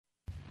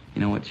You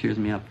know what cheers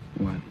me up?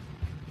 What?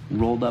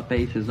 Rolled up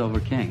aces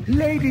over kings.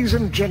 Ladies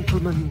and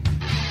gentlemen,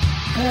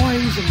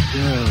 boys and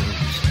girls.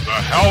 The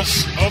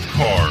House of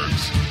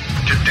Cards.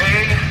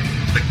 Today,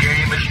 the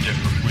game is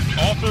different. With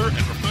author and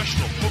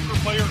professional poker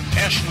player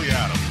Ashley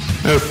Adams.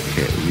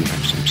 Okay, you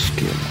have some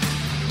skill.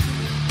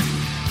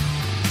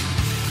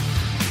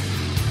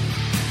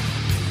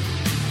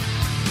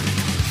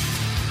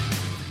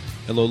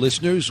 Hello,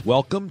 listeners.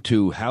 Welcome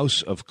to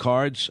House of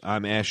Cards.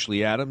 I'm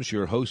Ashley Adams,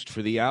 your host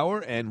for the hour,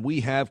 and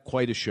we have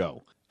quite a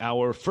show.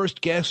 Our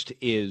first guest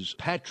is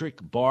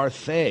Patrick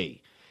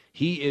Barthay.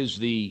 He is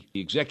the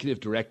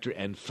executive director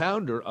and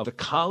founder of the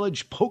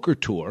College Poker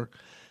Tour,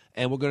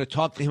 and we're going to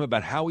talk to him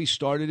about how he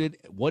started it,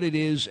 what it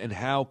is, and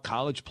how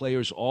college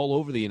players all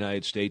over the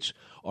United States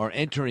are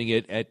entering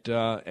it at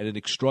an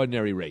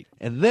extraordinary rate.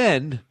 And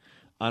then,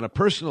 on a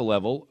personal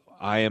level,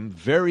 I am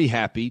very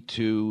happy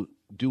to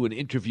do an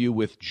interview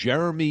with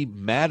Jeremy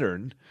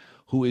Mattern,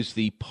 who is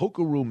the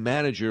poker room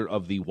manager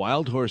of the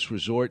Wild Horse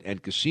Resort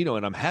and Casino.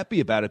 And I'm happy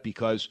about it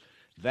because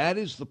that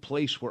is the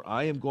place where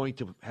I am going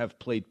to have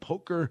played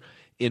poker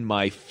in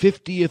my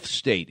 50th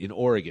state in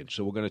Oregon.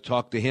 So we're going to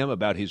talk to him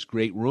about his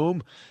great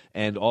room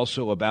and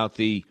also about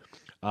the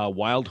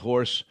Wild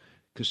Horse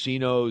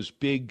Casino's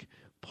big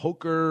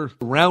poker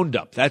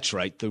roundup. That's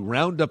right, the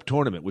roundup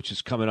tournament, which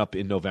is coming up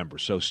in November.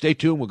 So stay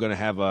tuned. We're going to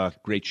have a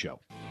great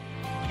show.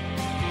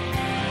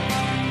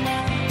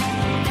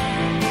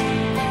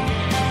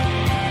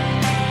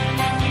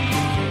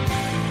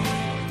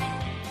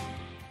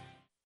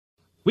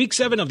 Week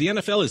 7 of the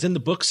NFL is in the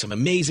books, some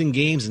amazing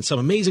games and some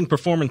amazing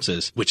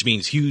performances, which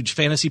means huge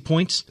fantasy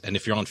points. And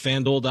if you're on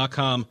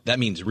FanDuel.com, that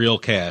means real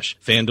cash.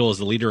 FanDuel is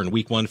the leader in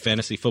Week 1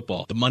 fantasy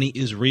football. The money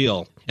is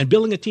real. And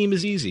building a team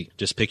is easy.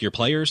 Just pick your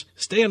players,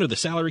 stay under the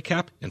salary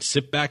cap, and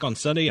sit back on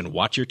Sunday and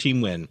watch your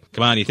team win.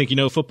 Come on, you think you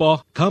know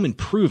football? Come and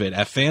prove it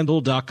at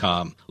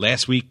FanDuel.com.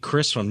 Last week,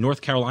 Chris from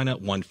North Carolina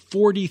won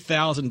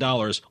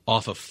 $40,000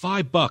 off of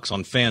 $5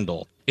 on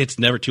FanDuel. It's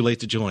never too late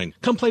to join.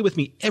 Come play with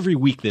me every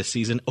week this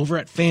season over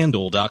at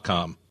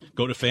FanDuel.com.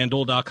 Go to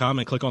FanDuel.com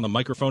and click on the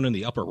microphone in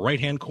the upper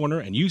right-hand corner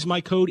and use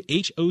my code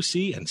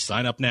HOC and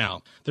sign up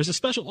now. There's a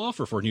special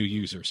offer for new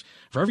users.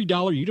 For every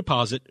 $1 you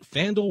deposit,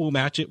 FanDuel will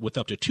match it with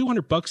up to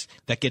 $200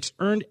 that gets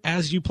earned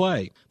as you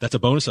play. That's a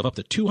bonus of up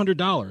to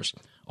 $200.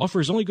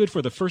 Offer is only good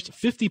for the first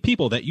 50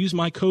 people that use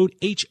my code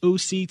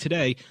HOC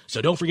today,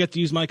 so don't forget to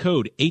use my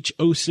code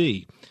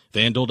HOC.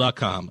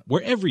 FanDuel.com,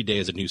 where every day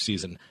is a new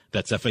season.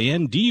 That's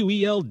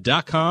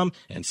FanDuel.com,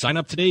 and sign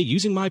up today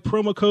using my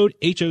promo code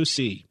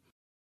HOC.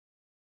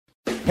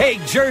 Hey,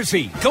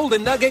 Jersey,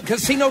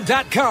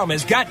 GoldenNuggetCasino.com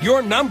has got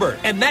your number,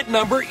 and that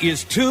number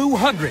is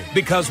 200,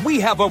 because we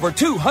have over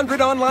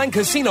 200 online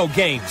casino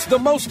games, the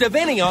most of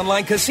any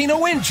online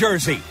casino in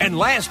Jersey. And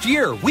last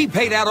year, we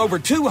paid out over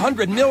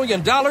 $200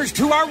 million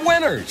to our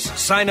winners.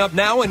 Sign up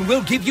now, and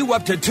we'll give you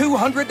up to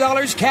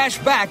 $200 cash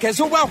back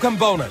as a welcome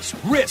bonus,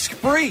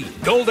 risk-free.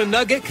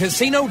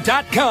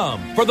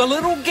 GoldenNuggetCasino.com, for the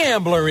little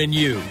gambler in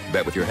you.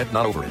 Bet with your head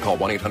not over it. Call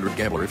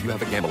 1-800-GAMBLER if you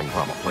have a gambling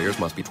problem. Players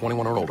must be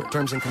 21 or older.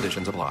 Terms and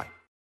conditions apply.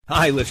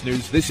 Hi,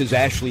 listeners. This is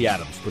Ashley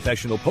Adams,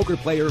 professional poker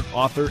player,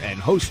 author, and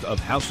host of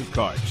House of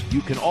Cards.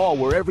 You can all,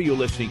 wherever you're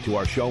listening to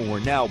our show,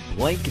 we're now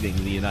blanketing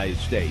the United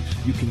States.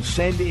 You can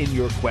send in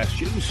your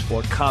questions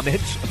or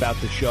comments about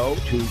the show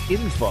to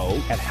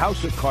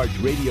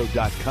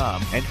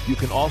info@houseofcardsradio.com. And you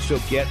can also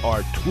get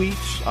our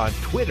tweets on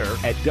Twitter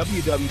at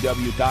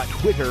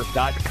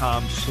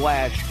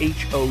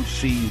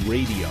www.twitter.com/HOC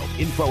Radio.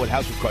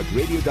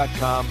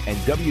 Info@houseofcardsradio.com and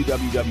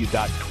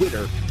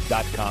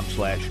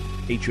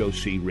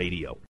www.twitter.com/HOC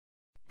Radio.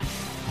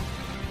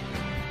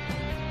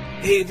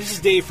 Hey, this is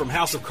Dave from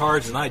House of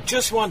Cards, and I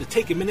just wanted to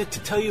take a minute to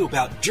tell you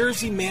about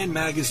Jersey Man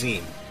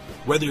Magazine.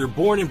 Whether you're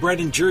born and bred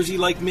in Jersey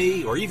like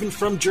me, or even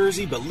from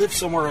Jersey but live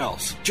somewhere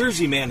else,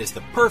 Jersey Man is the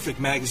perfect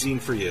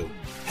magazine for you.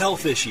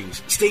 Health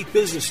issues, state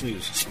business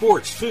news,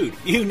 sports, food,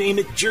 you name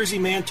it, Jersey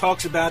Man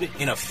talks about it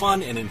in a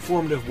fun and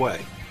informative way.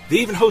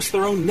 They even host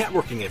their own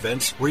networking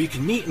events where you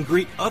can meet and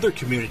greet other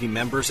community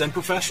members and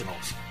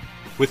professionals.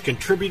 With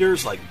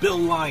contributors like Bill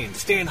Lyon,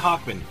 Stan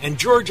Hochman, and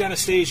George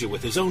Anastasia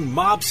with his own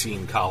mob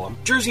scene column,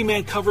 Jersey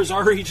Man covers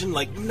our region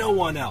like no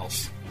one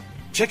else.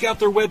 Check out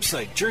their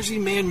website,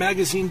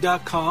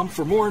 jerseymanmagazine.com,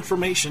 for more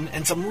information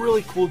and some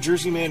really cool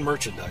Jersey Man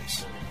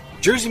merchandise.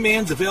 Jersey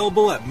Man's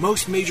available at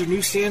most major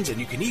newsstands, and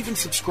you can even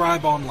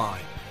subscribe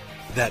online.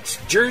 That's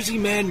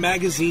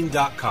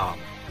jerseymanmagazine.com.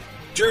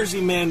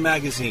 Jersey Man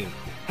Magazine.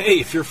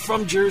 Hey, if you're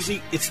from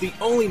Jersey, it's the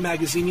only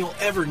magazine you'll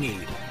ever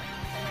need.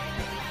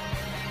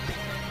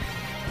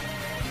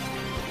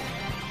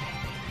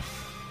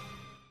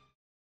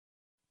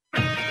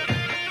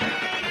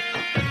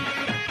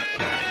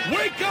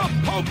 Wake up,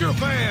 poker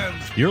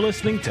fans! You're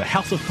listening to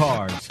House of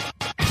Cards.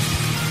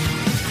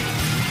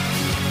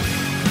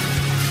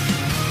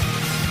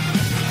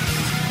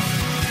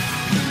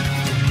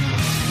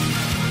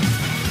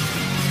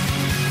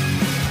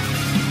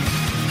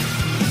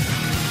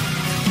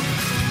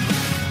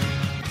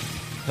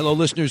 Hello,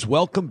 listeners.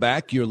 Welcome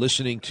back. You're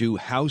listening to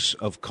House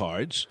of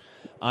Cards.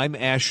 I'm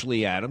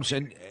Ashley Adams,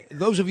 and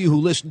those of you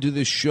who listen to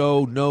this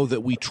show know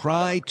that we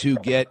try to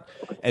get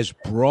as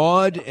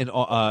broad an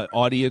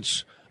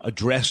audience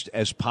addressed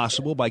as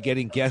possible by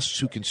getting guests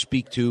who can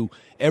speak to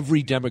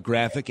every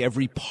demographic,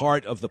 every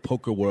part of the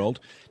poker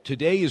world.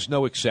 Today is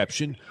no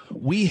exception.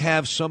 We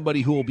have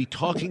somebody who will be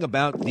talking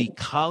about the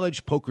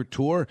College Poker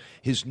Tour.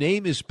 His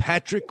name is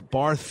Patrick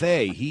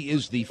Barthay. He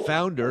is the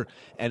founder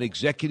and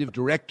executive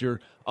director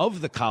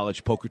of the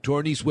College Poker Tour,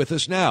 and he's with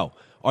us now.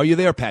 Are you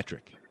there,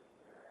 Patrick?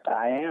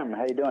 I am.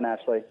 How you doing,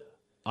 Ashley?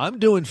 I'm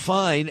doing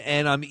fine,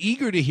 and I'm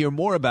eager to hear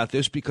more about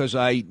this because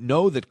I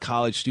know that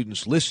college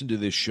students listen to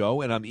this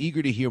show, and I'm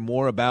eager to hear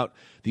more about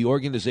the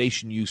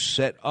organization you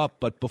set up.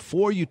 But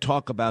before you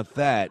talk about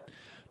that,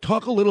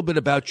 talk a little bit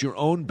about your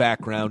own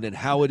background and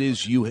how it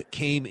is you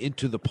came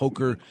into the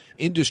poker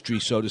industry,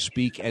 so to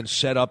speak, and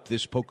set up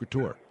this poker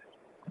tour.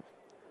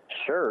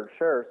 Sure.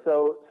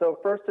 So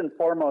first and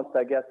foremost,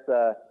 I guess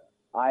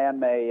I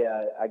am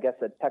a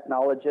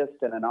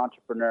technologist and an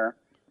entrepreneur.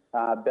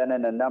 Been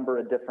in a number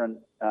of different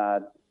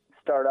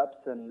startups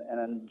and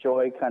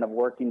enjoy kind of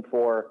working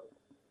for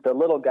the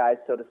little guys,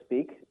 so to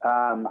speak.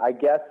 I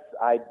guess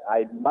I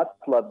must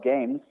love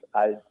games.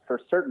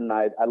 For certain,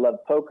 I love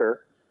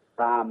poker.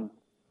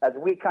 As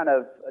we kind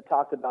of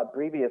talked about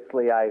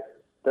previously,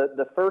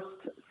 the first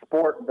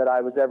sport that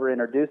I was ever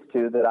introduced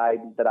to that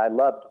I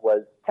loved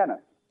was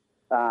tennis.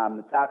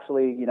 It's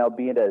actually,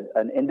 being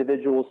an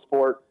individual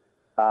sport,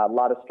 a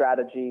lot of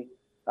strategy.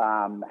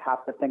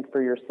 Have to think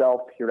for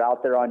yourself. You're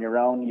out there on your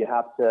own. You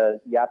have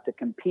to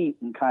compete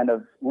and kind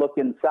of look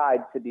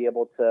inside to be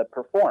able to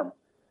perform.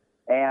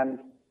 And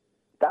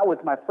that was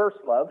my first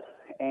love,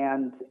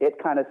 and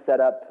it kind of set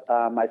up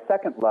my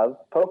second love,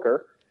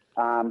 poker,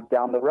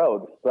 down the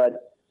road.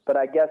 But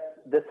I guess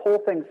this whole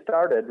thing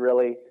started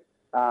really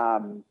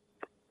kind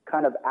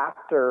of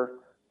after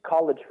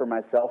college for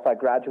myself. I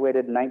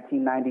graduated in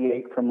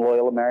 1998 from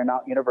Loyola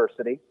Marymount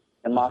University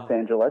in Los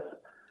Angeles.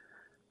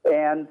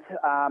 And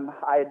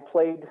I had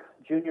played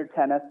junior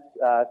tennis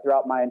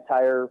throughout my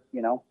entire,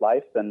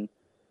 life, and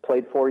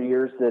played 4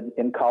 years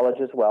in college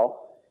as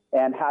well,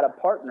 and had a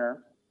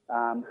partner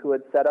who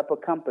had set up a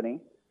company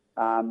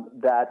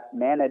that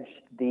managed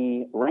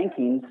the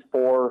rankings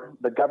for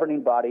the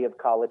governing body of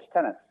college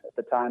tennis. At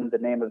the time, the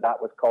name of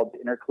that was called the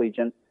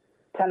Intercollegiate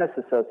Tennis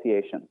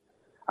Association.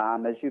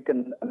 As you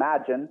can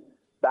imagine,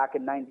 back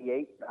in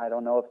 98, I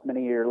don't know if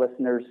many of your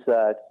listeners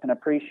can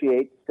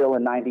appreciate, still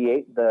in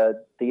 98,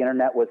 the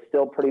internet was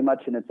still pretty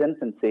much in its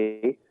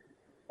infancy.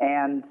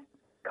 And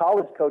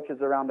college coaches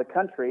around the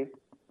country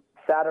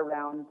sat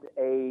around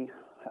a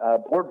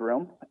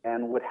boardroom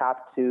and would have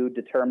to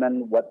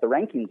determine what the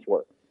rankings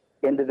were,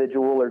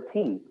 individual or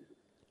team.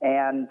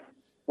 And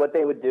what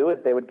they would do is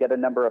they would get a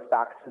number of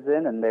faxes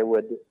in, and they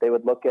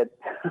would look at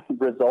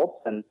results,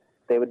 and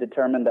they would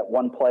determine that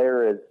one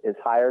player is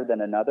higher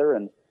than another,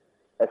 and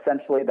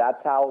essentially,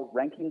 that's how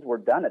rankings were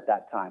done at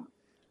that time.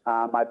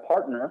 My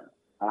partner,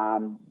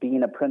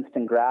 being a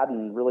Princeton grad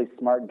and really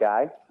smart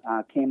guy,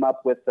 came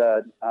up with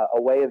a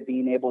way of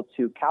being able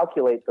to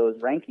calculate those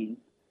rankings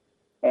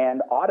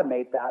and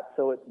automate that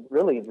so it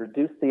really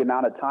reduced the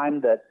amount of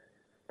time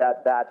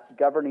that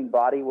governing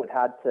body would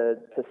have to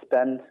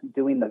spend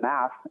doing the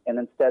math, and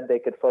instead they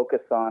could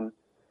focus on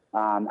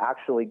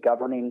actually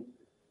governing,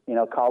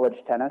 college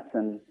tennis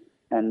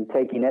and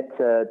taking it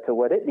to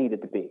what it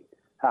needed to be.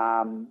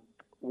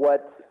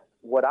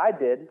 What I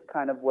did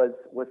kind of was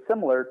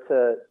similar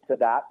to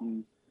that,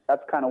 and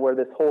that's kind of where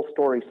this whole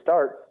story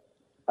starts.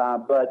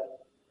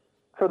 But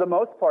for the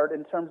most part,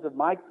 in terms of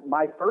my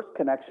first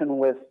connection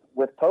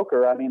with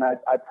poker, I mean,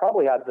 I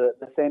probably had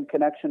the same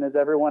connection as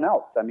everyone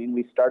else. I mean,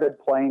 we started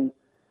playing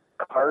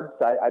cards.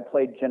 I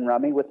played gin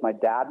rummy with my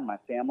dad and my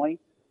family.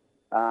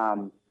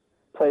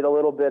 Played a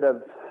little bit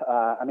of,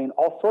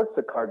 all sorts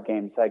of card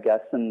games, I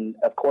guess. And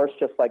of course,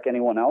 just like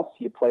anyone else,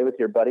 you play with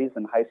your buddies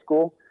in high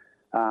school.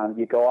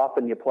 You go off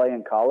and you play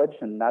in college,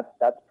 and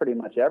that's pretty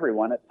much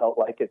everyone, it felt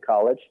like, at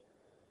college.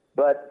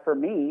 But for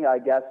me, I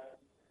guess,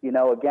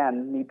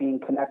 again, me being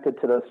connected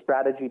to those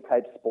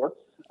strategy-type sports,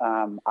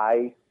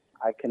 I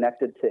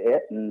connected to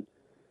it. And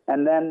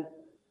then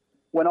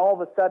when all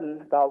of a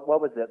sudden, about,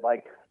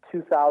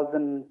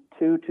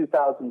 2002,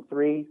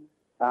 2003,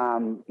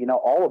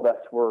 all of us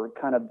were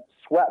kind of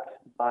swept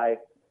by,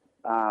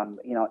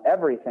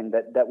 everything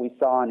that we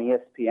saw on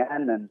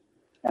ESPN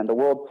and the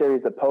World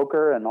Series of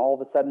Poker, and all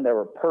of a sudden there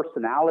were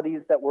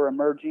personalities that were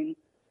emerging.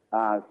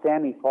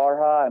 Sammy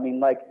Farha,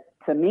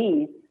 to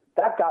me,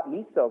 that got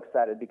me so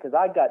excited because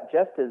I got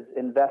just as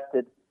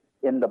invested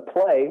in the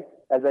play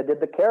as I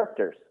did the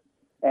characters.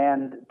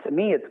 And to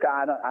me,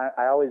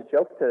 I always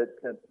joke to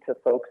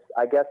folks,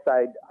 I guess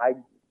I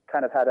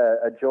kind of had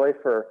a joy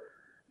for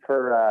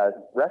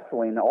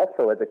wrestling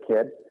also as a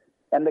kid.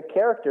 And the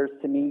characters,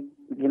 to me,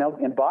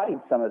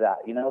 embodied some of that.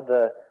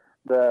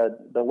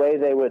 The way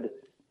they would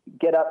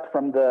get up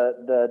from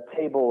the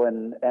table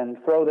and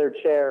throw their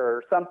chair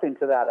or something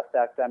to that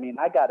effect. I mean,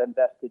 I got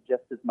invested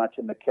just as much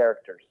in the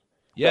characters.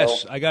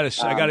 Yes, so, I got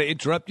to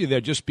interrupt you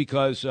there just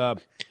because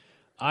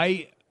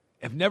I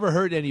have never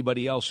heard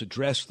anybody else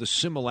address the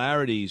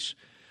similarities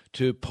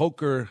to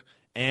poker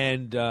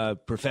and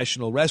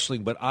professional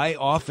wrestling, but I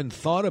often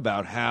thought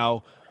about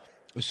how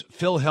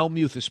Phil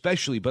Hellmuth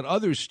especially, but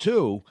others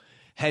too,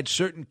 had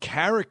certain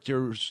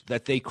characters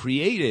that they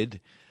created,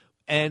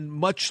 and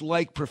much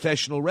like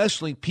professional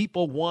wrestling,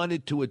 people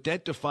wanted to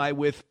identify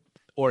with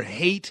or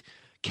hate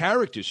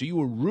characters. So you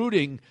were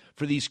rooting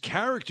for these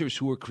characters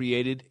who were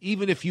created,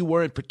 even if you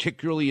weren't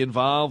particularly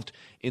involved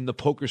in the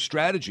poker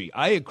strategy.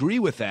 I agree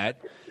with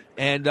that.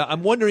 And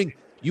I'm wondering,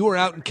 you were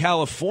out in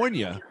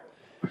California.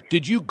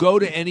 Did you go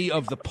to any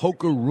of the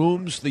poker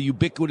rooms, the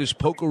ubiquitous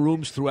poker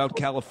rooms throughout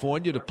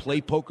California, to play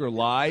poker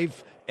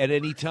live at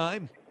any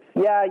time?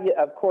 Yeah,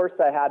 of course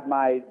I had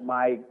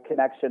my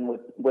connection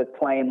with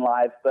playing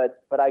live,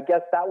 but I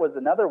guess that was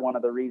another one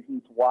of the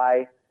reasons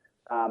why,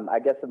 I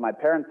guess if my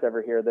parents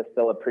ever hear this,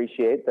 they'll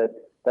appreciate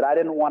that I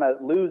didn't want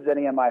to lose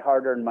any of my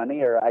hard-earned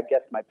money, or I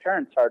guess my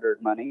parents'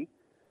 hard-earned money.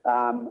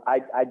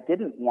 I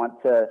didn't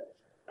want to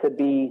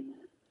be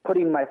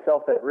putting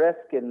myself at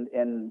risk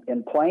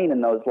in playing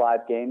in those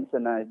live games.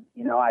 And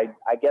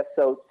I guess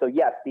so. So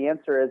yes, the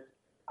answer is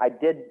I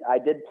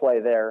did play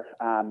there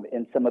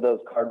in some of those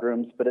card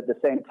rooms, but at the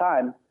same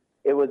time,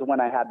 it was when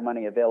I had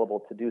money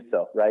available to do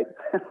so, right?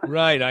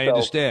 Right, I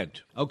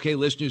understand. Okay,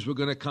 listeners, we're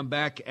going to come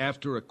back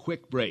after a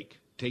quick break.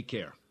 Take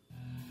care.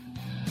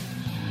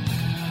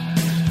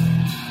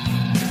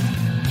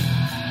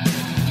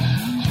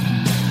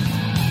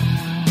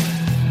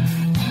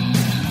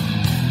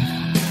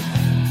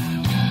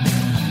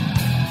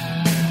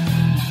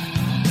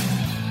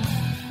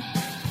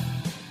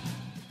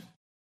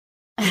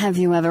 Have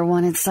you ever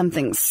wanted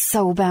something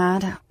so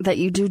bad that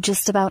you do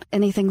just about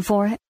anything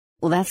for it?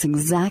 Well, that's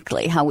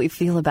exactly how we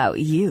feel about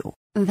you.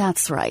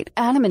 That's right.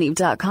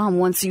 AdamandEve.com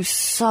wants you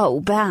so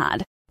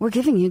bad. We're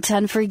giving you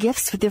 10 free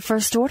gifts with your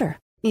first order.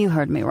 You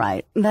heard me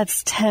right.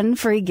 That's 10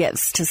 free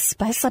gifts to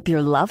spice up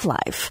your love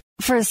life.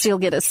 First, you'll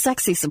get a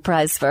sexy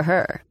surprise for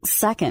her.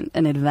 Second,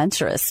 an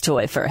adventurous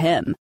toy for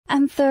him.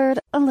 And third,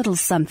 a little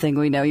something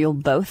we know you'll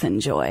both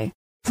enjoy.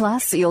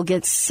 Plus, you'll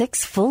get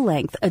 6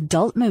 full-length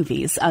adult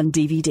movies on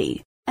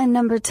DVD. And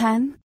number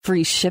 10,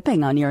 free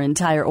shipping on your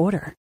entire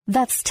order.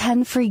 That's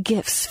 10 free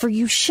gifts for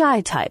you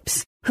shy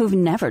types who've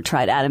never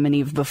tried Adam and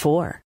Eve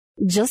before.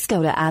 Just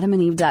go to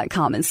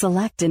AdamandEve.com and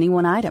select any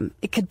one item.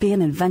 It could be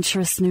an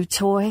adventurous new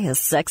toy, a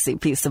sexy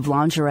piece of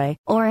lingerie,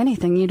 or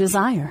anything you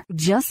desire.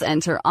 Just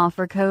enter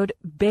offer code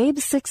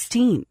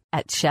BABE16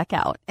 at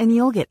checkout, and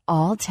you'll get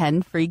all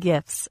 10 free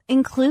gifts,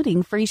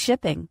 including free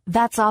shipping.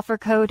 That's offer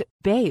code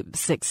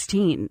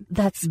BABE16.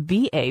 That's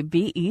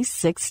BABE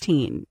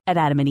 16 at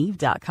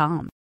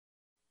AdamandEve.com.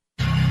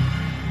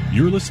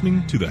 You're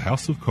listening to the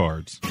House of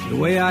Cards. The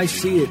way I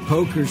see it,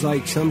 poker's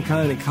like some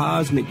kind of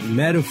cosmic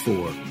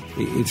metaphor.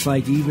 It's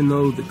like even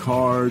though the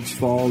cards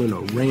fall in a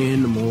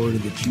random order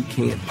that you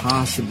can't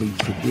possibly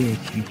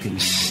predict, you can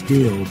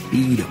still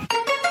beat them.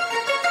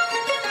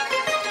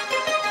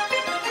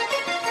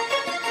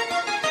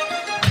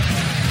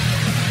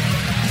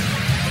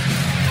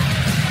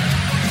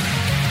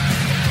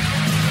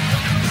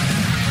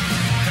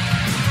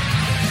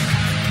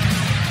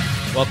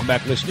 Welcome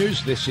back,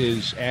 listeners. This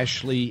is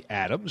Ashley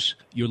Adams.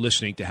 You're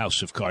listening to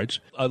House of Cards.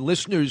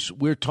 Listeners,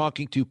 we're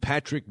talking to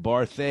Patrick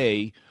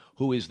Barthay,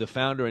 who is the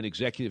founder and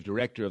executive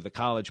director of the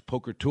College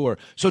Poker Tour.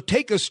 So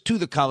take us to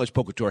the College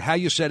Poker Tour, how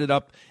you set it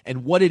up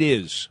and what it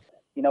is.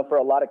 You know, for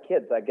a lot of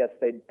kids, I guess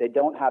they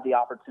don't have the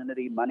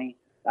opportunity, money,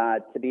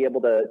 to be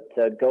able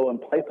to go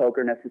and play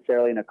poker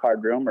necessarily in a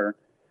card room,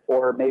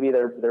 or maybe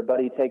their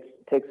buddy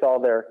takes all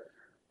their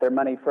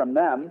money from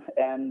them,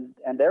 and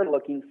they're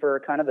looking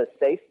for kind of a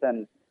safe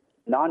and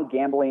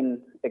non-gambling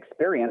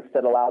experience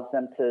that allows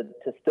them to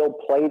still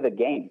play the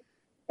game.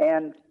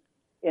 And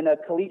in a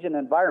collegiate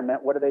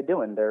environment, what are they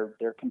doing?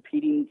 They're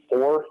competing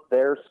for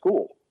their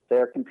school.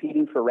 They're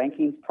competing for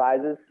rankings,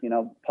 prizes,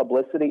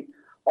 publicity,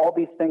 all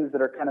these things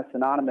that are kind of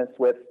synonymous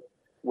with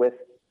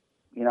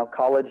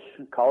college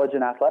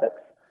and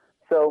athletics.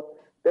 So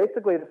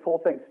basically, this whole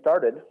thing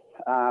started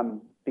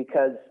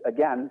because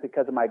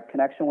of my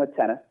connection with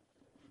tennis.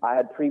 I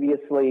had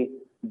previously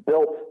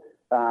built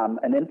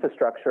an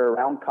infrastructure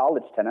around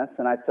college tennis,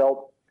 and I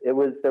felt there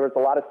was a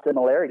lot of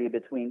similarity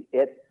between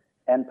it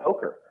and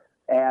poker.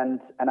 And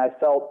I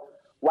felt,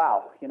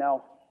 wow,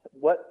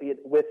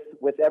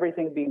 with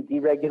everything being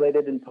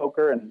deregulated in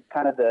poker and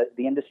kind of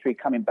the industry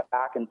coming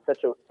back in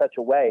such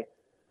a way,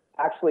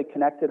 actually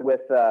connected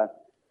with a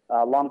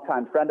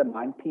longtime friend of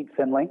mine, Pete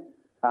Finley,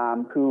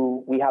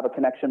 who we have a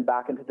connection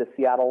back into the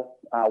Seattle,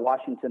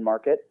 Washington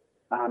market.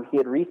 He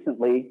had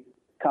recently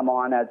come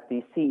on as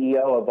the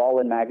CEO of All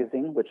In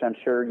Magazine, which I'm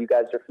sure you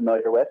guys are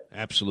familiar with.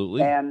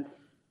 Absolutely.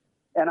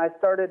 And I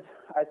started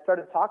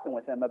talking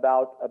with him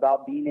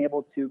about being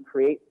able to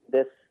create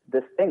this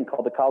thing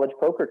called the College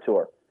Poker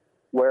Tour,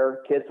 where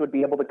kids would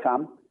be able to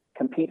come,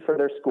 compete for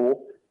their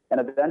school,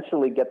 and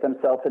eventually get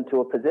themselves into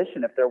a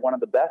position, if they're one of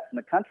the best in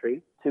the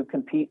country, to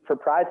compete for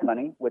prize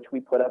money, which we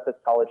put up as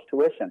college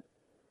tuition.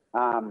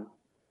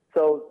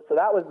 So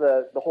that was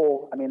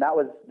that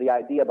was the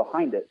idea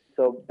behind it.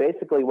 So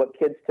basically what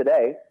kids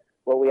today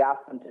what we ask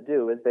them to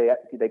do is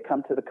they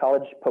come to the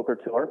college poker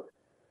tour,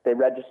 they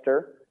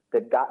register,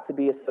 they've got to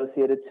be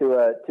associated to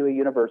a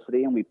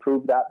university, and we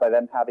prove that by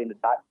them having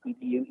a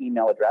 .edu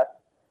email address.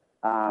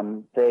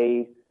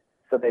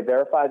 They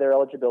verify their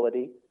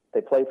eligibility,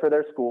 they play for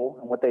their school,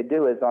 and what they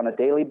do is on a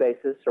daily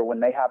basis, or when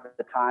they have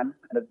the time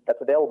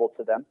that's available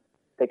to them,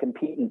 they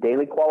compete in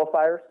daily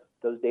qualifiers.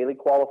 Those daily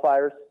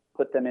qualifiers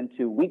put them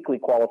into weekly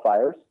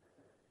qualifiers,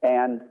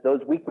 and those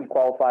weekly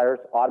qualifiers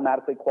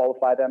automatically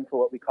qualify them for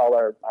what we call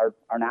our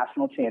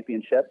national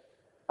championship,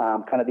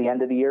 kind of the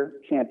end of the year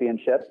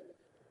championship.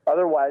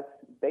 Otherwise,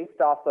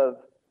 based off of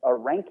a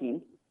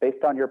ranking,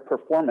 based on your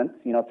performance,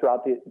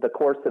 throughout the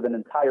course of an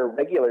entire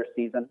regular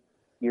season,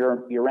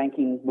 your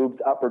ranking moves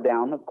up or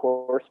down, of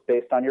course,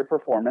 based on your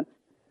performance.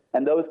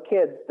 And those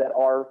kids that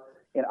are,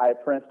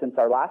 for instance,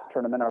 our last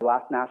tournament, our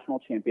last national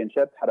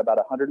championship, had about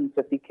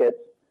 150 kids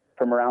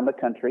from around the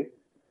country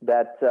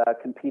that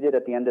competed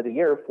at the end of the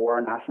year for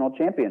our national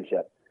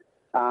championship.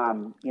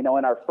 In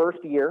our first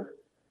year,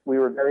 we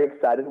were very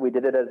excited. We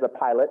did it as a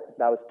pilot.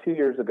 That was 2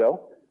 years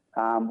ago.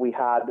 We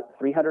had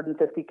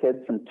 350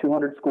 kids from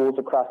 200 schools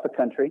across the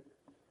country.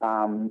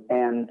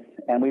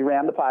 And we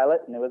ran the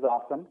pilot, and it was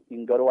awesome. You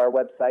can go to our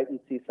website and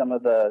see some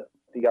of the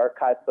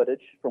archive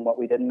footage from what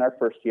we did in our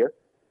first year.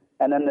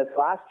 And then this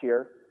last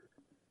year,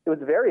 it was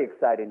very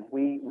exciting.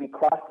 We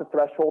crossed the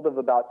threshold of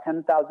about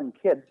 10,000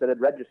 kids that had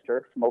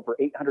registered from over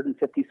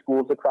 850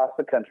 schools across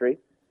the country.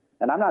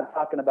 And I'm not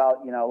talking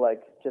about,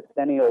 just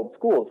any old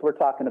schools. We're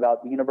talking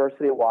about the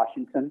University of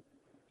Washington,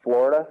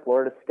 Florida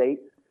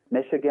State,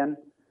 Michigan.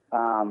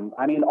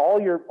 All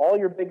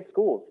your big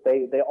schools.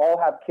 They all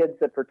have kids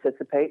that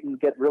participate and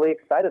get really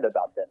excited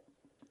about this.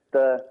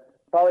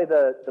 Probably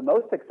the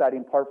most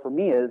exciting part for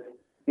me is,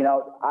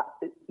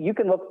 you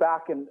can look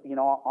back and,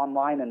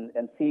 online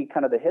and see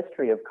kind of the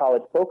history of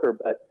college poker,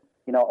 but,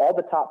 all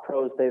the top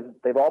pros,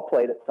 they've all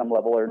played at some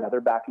level or another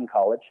back in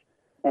college.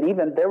 And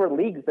even there were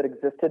leagues that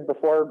existed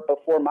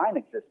before mine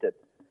existed.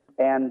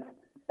 And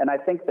I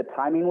think the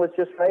timing was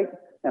just right.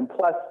 And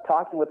plus,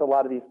 talking with a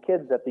lot of these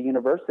kids at the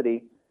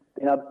university,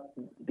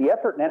 the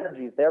effort and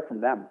energy is there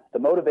from them. The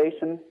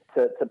motivation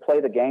to play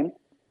the game,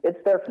 it's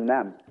there from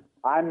them.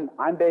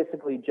 I'm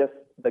basically just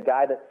the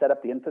guy that set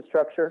up the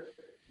infrastructure.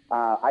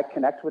 I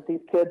connect with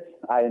these kids.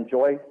 I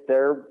enjoy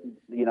their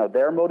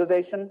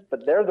motivation,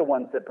 but they're the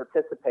ones that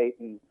participate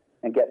and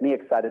get me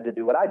excited to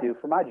do what I do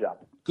for my job.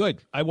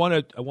 Good. I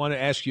want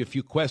to ask you a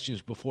few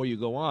questions before you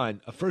go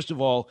on. First of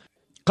all,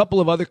 a couple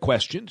of other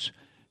questions.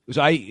 Because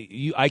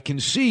I can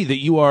see that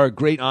you are a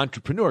great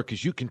entrepreneur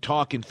because you can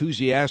talk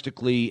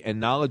enthusiastically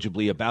and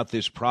knowledgeably about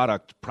this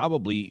product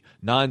probably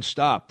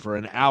nonstop for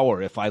an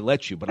hour if I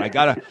let you. But I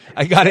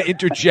gotta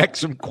interject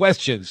some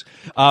questions.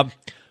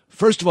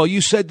 First of all,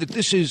 you said that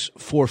this is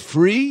for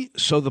free,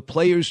 so the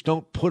players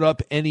don't put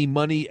up any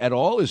money at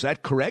all. Is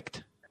that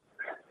correct?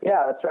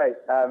 Yeah, that's right.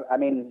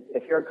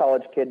 If you're a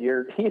college kid,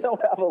 you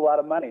don't have a lot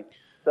of money,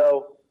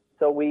 so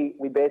we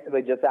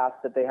basically just ask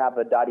that they have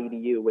a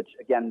 .edu, which,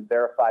 again,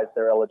 verifies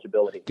their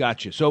eligibility.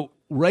 Gotcha. So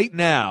right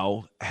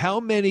now, how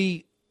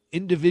many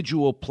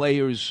individual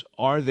players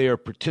are there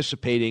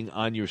participating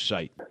on your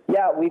site?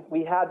 Yeah,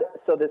 we had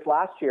 – so this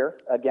last year,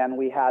 again,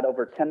 we had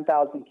over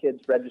 10,000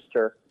 kids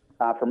register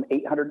from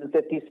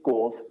 850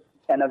 schools.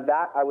 And of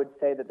that, I would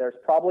say that there's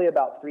probably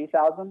about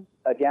 3,000,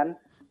 again,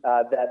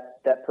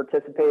 that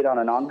participate on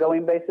an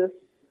ongoing basis.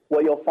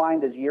 What you'll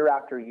find is year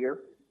after year,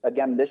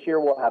 again, this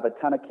year we'll have a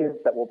ton of kids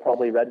that will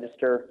probably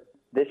register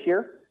this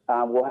year.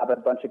 We'll have a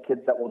bunch of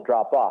kids that will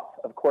drop off.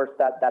 Of course,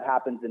 that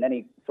happens in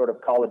any sort of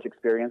college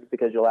experience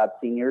because you'll have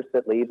seniors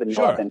that leave and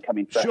you'll have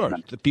incoming freshmen. Sure,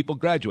 the people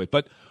graduate.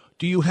 But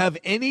do you have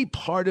any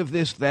part of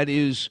this that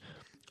is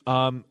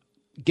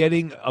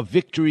getting a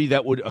victory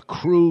that would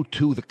accrue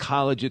to the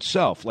college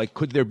itself? Like,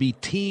 could there be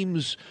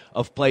teams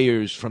of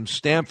players from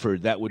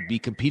Stanford that would be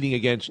competing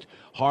against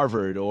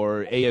Harvard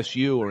or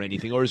ASU or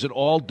anything? Or is it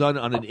all done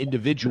on an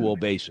individual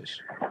basis?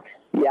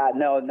 Yeah,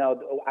 no.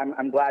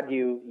 I'm glad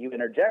you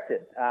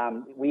interjected.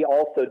 We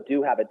also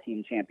do have a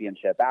team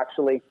championship.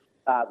 Actually,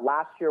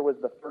 last year was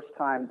the first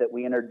time that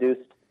we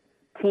introduced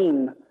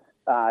team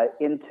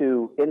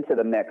into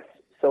the mix.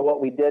 So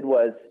what we did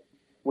was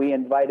we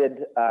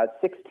invited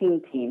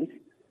 16 teams,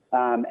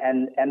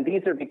 and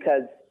these are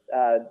because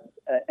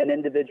an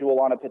individual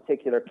on a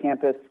particular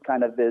campus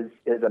kind of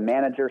is a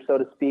manager, so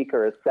to speak,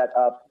 or is set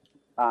up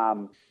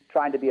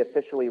trying to be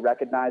officially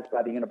recognized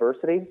by the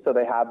university. So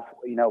they have,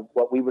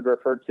 what we would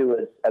refer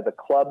to as a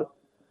club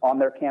on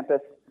their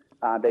campus.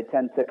 They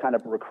tend to kind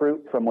of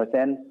recruit from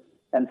within.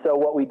 And so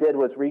what we did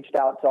was reached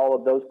out to all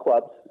of those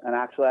clubs, and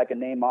actually I can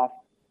name off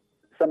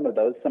some of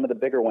the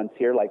bigger ones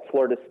here, like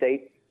Florida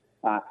State,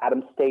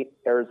 Adams State,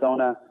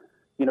 Arizona,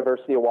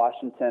 University of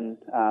Washington,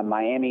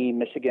 Miami,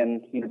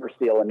 Michigan,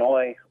 University of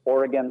Illinois,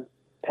 Oregon,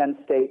 Penn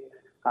State,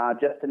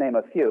 just to name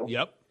a few.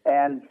 Yep.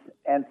 And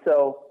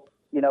so,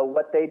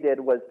 what they did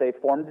was they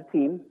formed a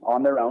team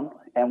on their own,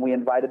 and we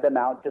invited them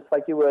out just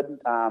like you would.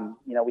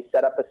 We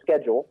set up a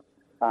schedule,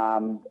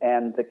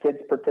 and the kids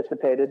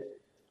participated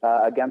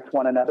against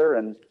one another,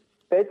 and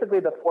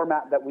basically the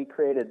format that we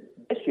created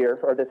this year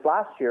or this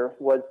last year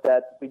was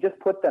that we just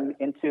put them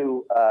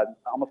into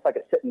almost like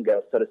a sit and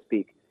go, so to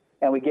speak,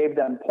 and we gave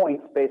them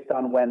points based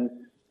on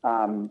when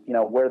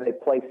where they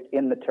placed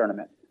in the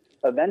tournament.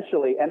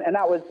 Eventually, and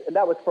that was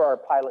for our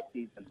pilot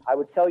season. I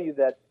would tell you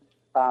that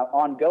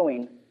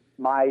ongoing,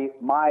 my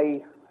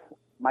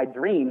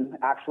dream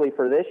actually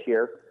for this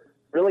year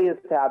really is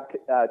to have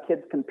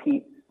kids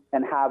compete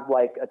and have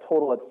like a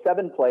total of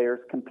 7 players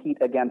compete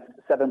against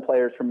 7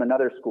 players from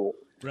another school.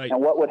 Right.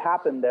 And what would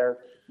happen there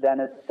then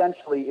is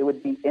essentially it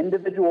would be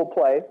individual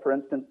play. For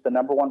instance, the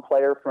number 1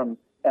 player from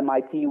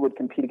MIT would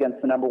compete against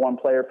the number 1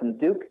 player from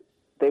Duke.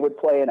 They would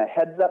play in a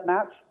heads-up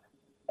match,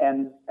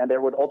 and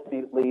there would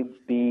ultimately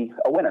be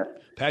a winner.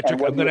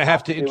 Patrick, I'm going to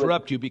have to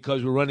interrupt you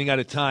because we're running out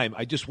of time.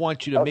 I just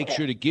want you to make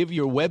sure to give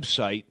your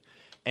website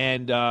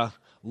and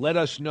let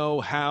us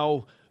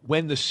know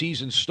when the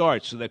season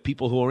starts so that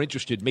people who are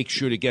interested make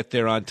sure to get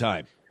there on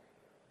time.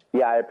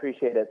 Yeah, I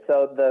appreciate it.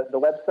 So the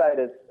website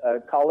is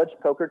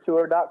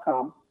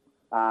collegepokertour.com.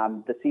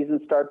 The season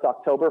starts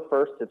October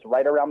 1st. It's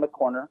right around the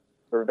corner.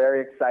 We're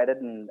very excited,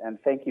 and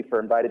thank you for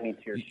inviting me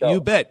to your show. You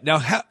bet. Now,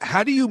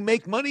 how do you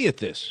make money at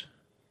this?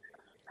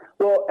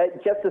 Well,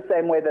 just the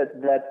same way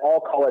that all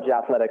college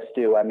athletics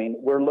do. I mean,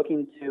 we're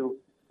looking to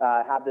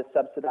have this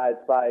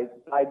subsidized by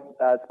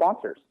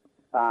sponsors.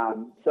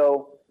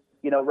 So,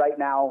 right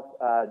now,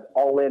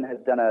 All In has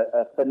done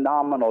a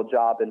phenomenal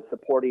job in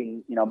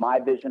supporting, my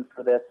vision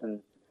for this,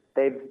 and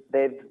they've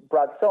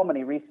brought so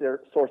many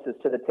resources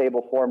to the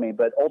table for me.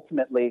 But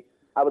ultimately,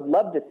 I would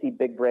love to see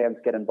big brands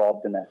get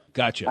involved in this.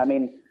 Gotcha. I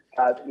mean,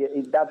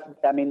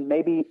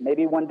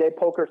 maybe one day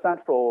Poker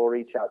Central will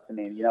reach out to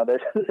me.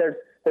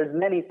 There's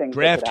many things.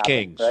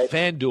 DraftKings, right?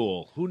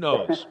 FanDuel, who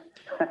knows?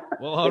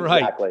 Well, all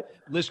right. Exactly.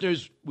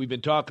 Listeners, we've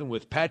been talking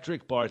with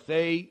Patrick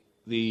Barthay,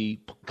 the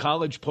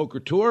College Poker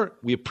Tour.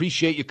 We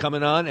appreciate you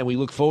coming on, and we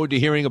look forward to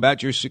hearing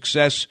about your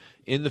success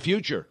in the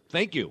future.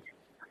 Thank you.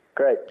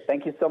 Great.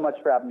 Thank you so much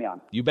for having me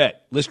on. You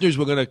bet. Listeners,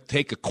 we're going to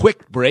take a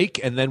quick break,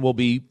 and then we'll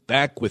be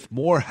back with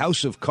more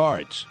House of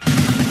Cards.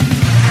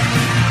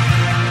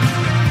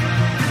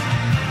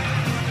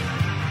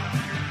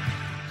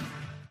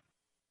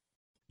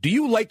 Do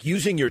you like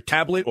using your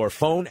tablet or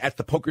phone at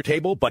the poker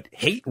table but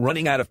hate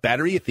running out of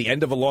battery at the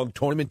end of a long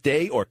tournament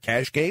day or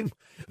cash game?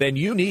 Then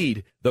you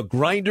need the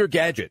Grindr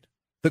Gadget.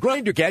 The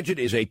Grindr Gadget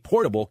is a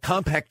portable,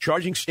 compact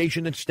charging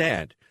station and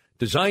stand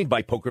designed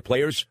by poker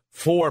players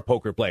for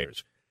poker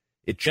players.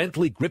 It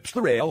gently grips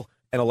the rail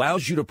and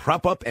allows you to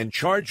prop up and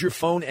charge your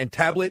phone and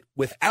tablet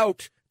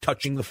without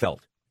touching the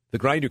felt. The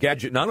Grindr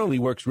Gadget not only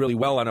works really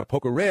well on a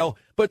poker rail,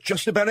 but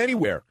just about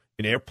anywhere.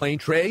 An airplane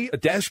tray, a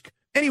desk,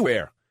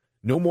 anywhere.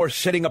 No more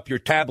setting up your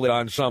tablet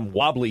on some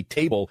wobbly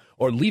table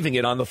or leaving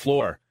it on the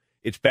floor.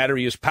 Its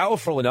battery is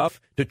powerful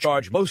enough to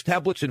charge most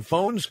tablets and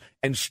phones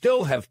and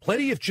still have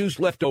plenty of juice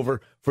left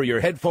over for your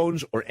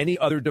headphones or any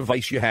other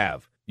device you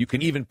have. You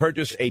can even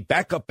purchase a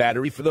backup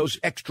battery for those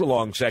extra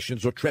long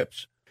sessions or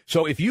trips.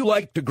 So if you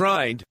like to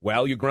grind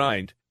while you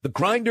grind, the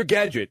Grindr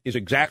Gadget is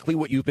exactly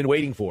what you've been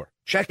waiting for.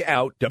 Check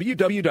out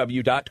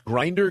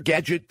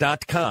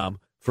www.grindergadget.com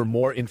for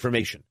more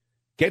information.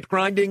 Get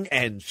grinding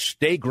and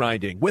stay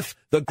grinding with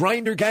the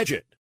Grindr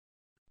Gadget.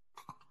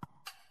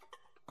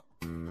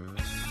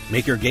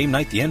 Make your game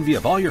night the envy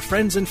of all your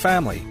friends and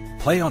family.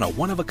 Play on a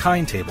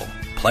one-of-a-kind table.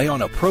 Play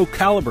on a Pro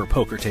Caliber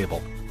poker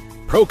table.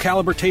 Pro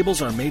Caliber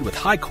tables are made with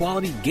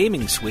high-quality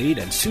gaming suede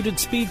and suited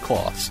speed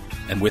cloths.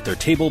 And with their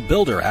Table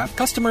Builder app,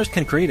 customers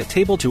can create a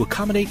table to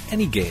accommodate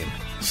any game.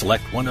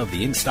 Select one of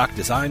the in-stock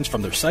designs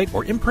from their site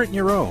or imprint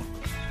your own.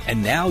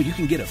 And now you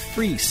can get a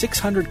free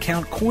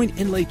 600-count coin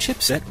inlay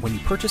chipset when you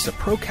purchase a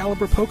Pro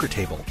Caliber poker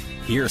table.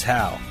 Here's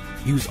how.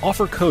 Use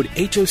offer code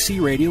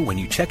HOCRadio when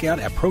you check out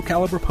at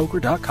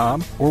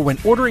ProCaliberPoker.com or when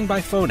ordering by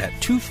phone at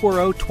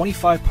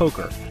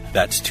 240-25-POKER.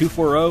 That's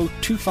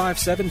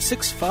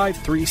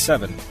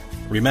 240-257-6537.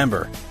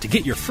 Remember, to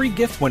get your free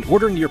gift when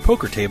ordering your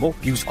poker table,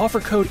 use offer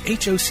code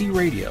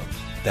HOCRadio.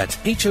 That's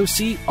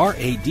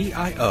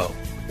HOCRADIO.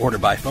 Order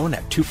by phone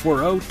at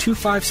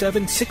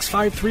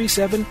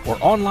 240-257-6537 or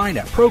online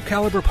at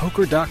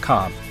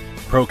ProCaliberPoker.com.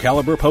 Pro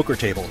Caliber Poker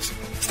Tables.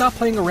 Stop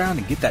playing around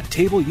and get that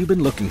table you've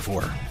been looking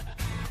for.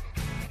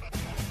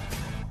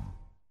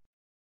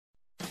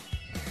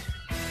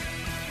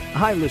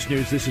 Hi,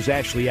 listeners. This is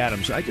Ashley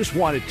Adams. I just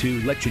wanted to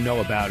let you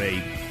know about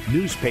a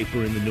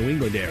newspaper in the New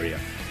England area.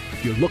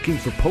 If you're looking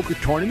for poker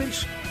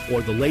tournaments or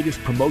the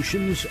latest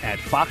promotions at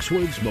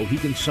Foxwoods,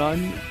 Mohegan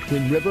Sun,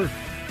 Twin River,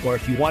 or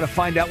if you want to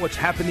find out what's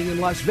happening in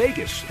Las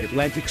Vegas,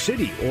 Atlantic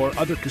City, or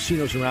other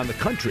casinos around the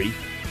country,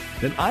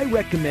 then I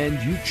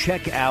recommend you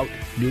check out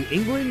New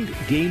England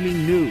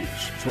Gaming News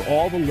for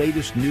all the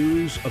latest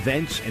news,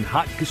 events, and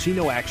hot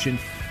casino action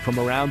from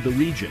around the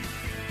region.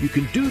 You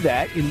can do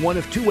that in one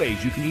of two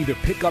ways. You can either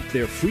pick up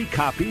their free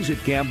copies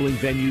at gambling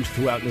venues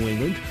throughout New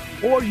England,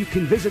 or you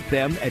can visit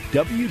them at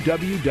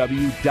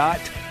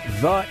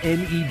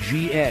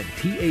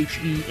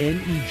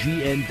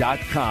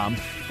www.thenegn.com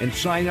and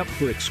sign up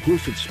for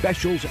exclusive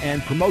specials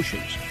and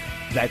promotions.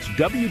 That's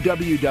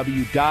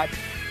www.thenegn.com.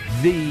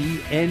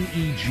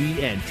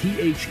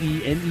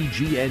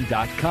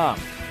 TheNEGN.com.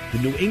 The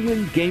New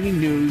England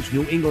Gaming News,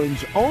 New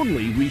England's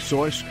only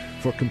resource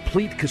for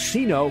complete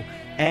casino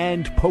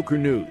and poker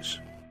news.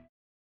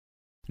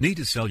 Need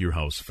to sell your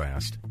house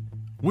fast?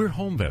 We're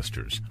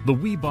Homevestors, the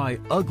we buy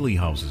ugly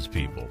houses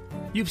people.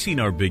 You've seen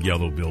our big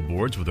yellow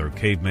billboards with our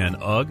caveman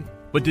UGG,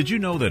 but did you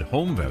know that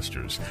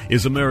Homevestors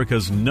is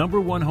America's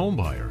 #1 home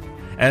buyer?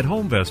 At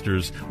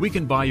Homevestors, we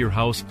can buy your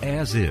house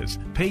as is,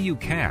 pay you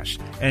cash,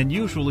 and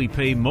usually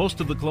pay most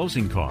of the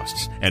closing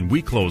costs, and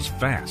we close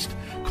fast.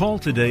 Call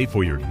today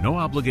for your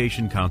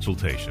no-obligation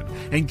consultation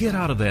and get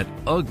out of that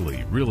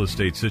ugly real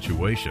estate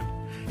situation.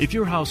 If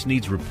your house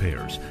needs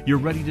repairs, you're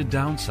ready to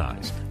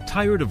downsize,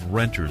 tired of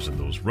renters and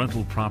those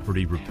rental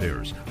property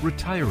repairs,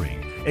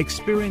 retiring,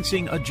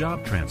 experiencing a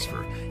job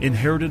transfer,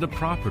 inherited a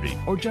property,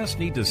 or just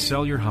need to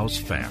sell your house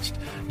fast,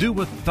 do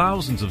what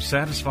thousands of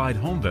satisfied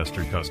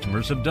Homevestor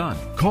customers have done.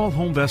 Call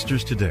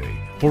Homevestors today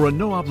for a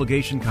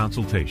no-obligation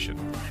consultation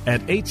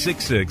at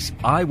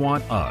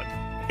 866-I-WANT-UGG.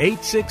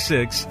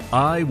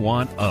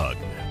 866-I-WANT-UGG.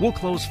 We'll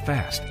close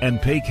fast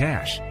and pay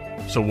cash.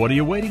 So what are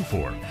you waiting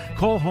for?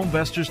 Call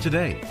Homevestors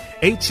today.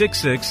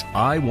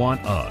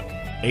 866-I-WANT-UGG.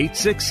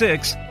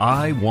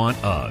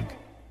 866-I-WANT-UGG.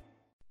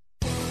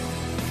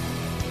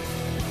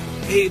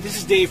 Hey, this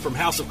is Dave from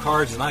House of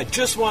Cards, and I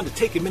just wanted to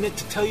take a minute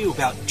to tell you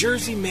about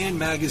Jersey Man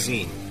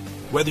Magazine.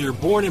 Whether you're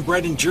born and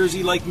bred in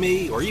Jersey like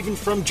me, or even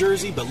from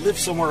Jersey but live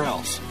somewhere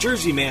else,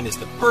 Jersey Man is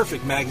the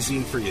perfect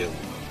magazine for you.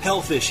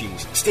 Health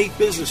issues, state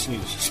business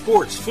news,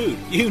 sports, food,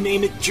 you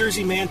name it,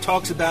 Jersey Man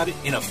talks about it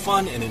in a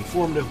fun and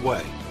informative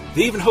way.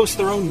 They even host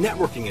their own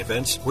networking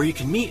events where you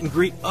can meet and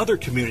greet other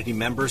community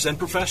members and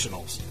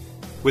professionals.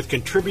 With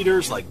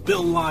contributors like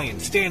Bill Lyon,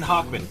 Stan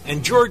Hochman,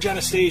 and George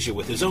Anastasia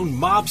with his own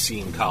mob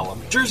scene column,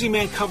 Jersey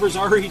Man covers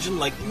our region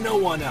like no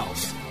one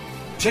else.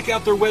 Check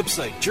out their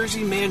website,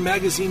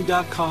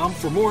 jerseymanmagazine.com,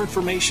 for more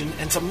information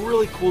and some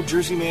really cool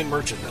Jersey Man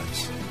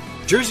merchandise.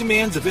 Jersey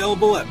Man's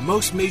available at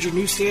most major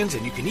newsstands,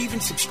 and you can even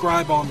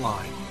subscribe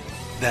online.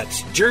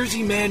 That's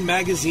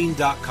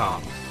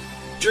jerseymanmagazine.com.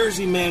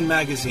 Jersey Man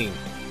Magazine.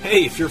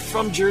 Hey, if you're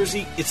from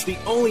Jersey, it's the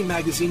only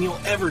magazine you'll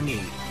ever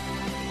need.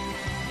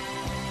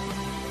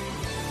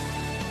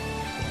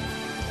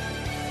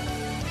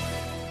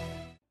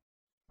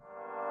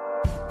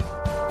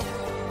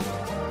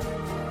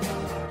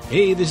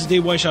 Hey, this is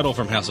Dave Weishuttle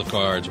from House of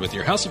Cards with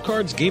your House of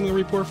Cards gaming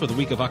report for the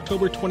week of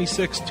October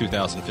 26,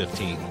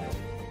 2015.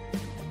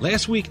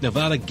 Last week,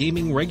 Nevada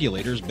gaming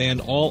regulators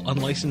banned all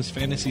unlicensed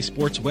fantasy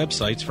sports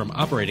websites from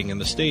operating in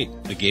the state.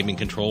 The Gaming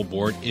Control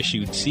Board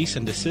issued cease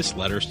and desist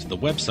letters to the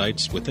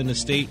websites within the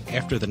state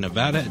after the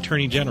Nevada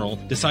Attorney General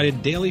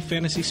decided daily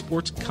fantasy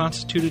sports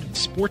constituted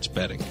sports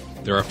betting.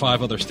 There are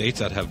 5 other states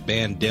that have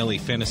banned daily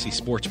fantasy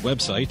sports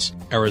websites: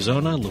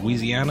 Arizona,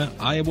 Louisiana,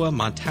 Iowa,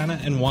 Montana,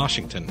 and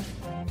Washington.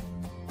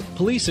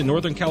 Police in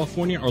Northern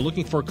California are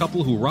looking for a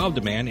couple who robbed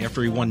a man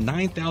after he won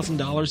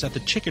 $9,000 at the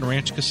Chicken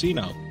Ranch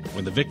Casino.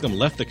 When the victim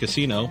left the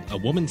casino, a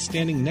woman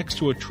standing next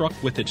to a truck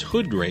with its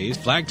hood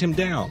raised flagged him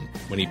down.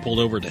 When he pulled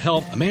over to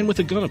help, a man with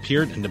a gun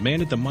appeared and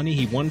demanded the money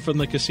he won from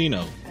the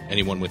casino.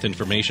 Anyone with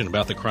information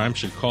about the crime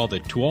should call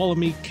the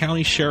Tuolumne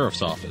County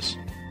Sheriff's Office.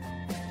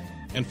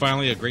 And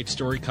finally, a great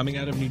story coming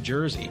out of New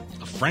Jersey.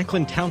 A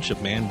Franklin Township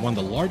man won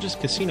the largest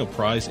casino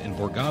prize in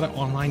Borgata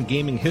online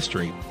gaming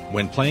history.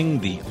 When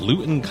playing the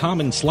Luton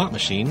Common slot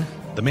machine,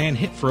 the man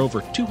hit for over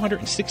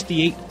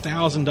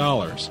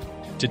 $268,000.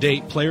 To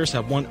date, players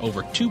have won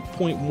over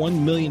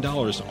 $2.1 million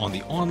on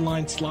the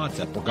online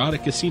slots at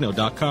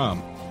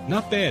BorgataCasino.com.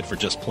 Not bad for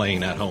just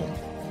playing at home.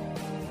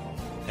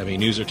 Have any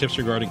news or tips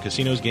regarding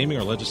casinos, gaming,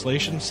 or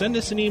legislation? Send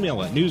us an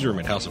email at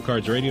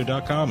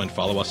newsroom@houseofcardsradio.com and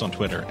follow us on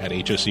Twitter at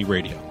HOC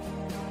Radio.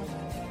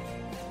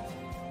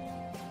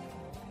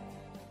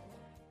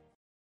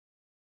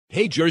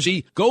 Hey,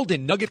 Jersey,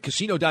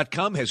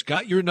 GoldenNuggetCasino.com has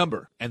got your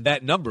number, and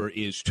that number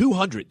is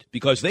 200,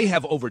 because they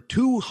have over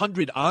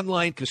 200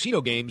 online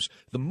casino games,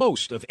 the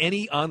most of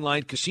any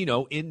online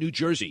casino in New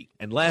Jersey.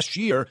 And last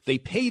year, they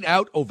paid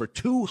out over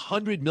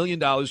 $200 million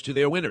to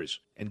their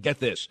winners. And get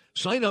this,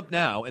 sign up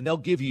now and they'll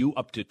give you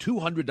up to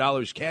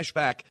 $200 cash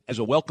back as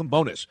a welcome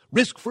bonus.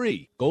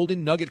 Risk-free,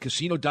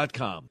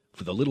 GoldenNuggetCasino.com.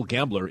 For the little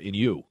gambler in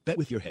you. Bet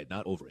with your head,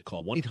 not over it.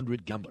 Call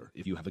 1-800-GAMBLER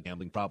if you have a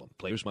gambling problem.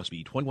 Players must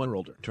be 21 or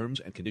older. Terms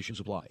and conditions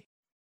apply.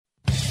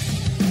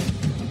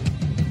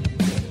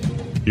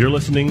 You're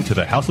listening to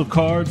the House of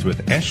Cards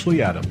with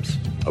Ashley Adams.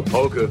 A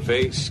poker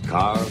face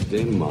carved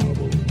in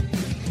marble.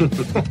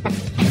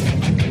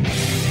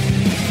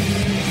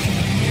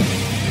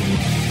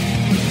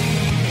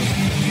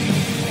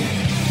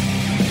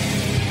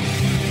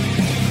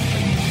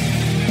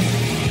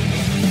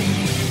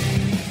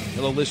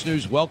 Hello,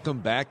 listeners. Welcome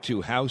back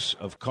to House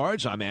of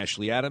Cards. I'm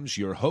Ashley Adams,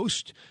 your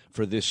host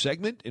for this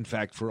segment. In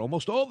fact, for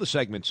almost all the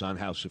segments on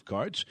House of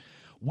Cards.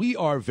 We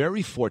are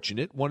very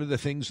fortunate. One of the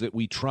things that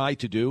we try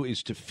to do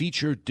is to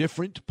feature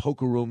different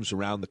poker rooms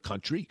around the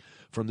country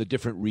from the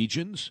different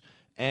regions.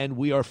 and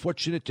we are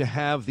fortunate to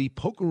have the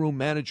poker room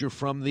manager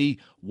from the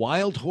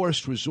Wild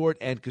Horse Resort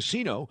and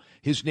Casino.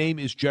 His name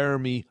is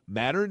Jeremy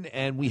Mattern,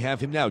 and we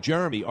have him now.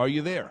 Jeremy, are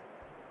you there?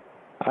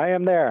 I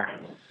am there.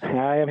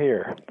 I am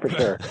here, for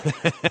sure.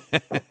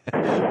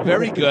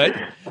 Very good.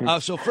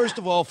 So first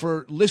of all,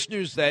 for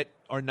listeners that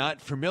are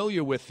not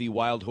familiar with the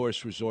Wild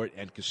Horse Resort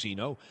and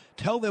Casino,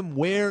 tell them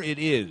where it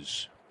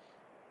is.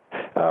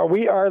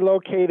 We are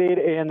located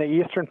in the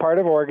eastern part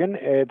of Oregon.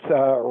 It's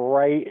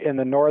right in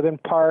the northern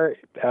part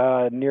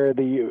near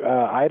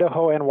the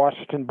Idaho and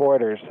Washington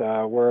borders.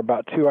 We're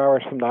about 2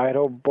 hours from the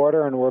Idaho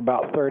border, and we're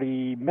about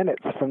 30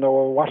 minutes from the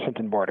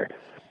Washington border.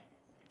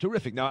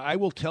 Terrific. Now, I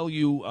will tell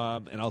you,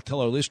 and I'll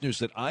tell our listeners,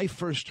 that I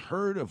first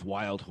heard of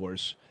Wild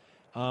Horse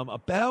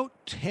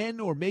about 10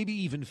 or maybe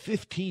even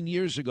 15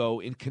 years ago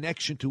in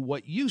connection to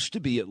what used to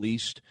be, at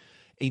least,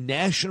 a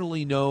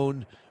nationally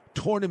known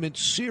tournament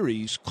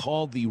series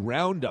called the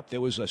Roundup. There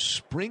was a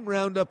spring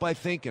roundup, I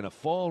think, and a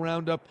fall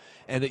roundup,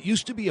 and it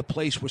used to be a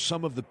place where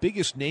some of the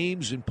biggest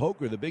names in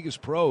poker, the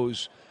biggest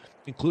pros,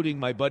 including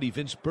my buddy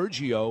Vince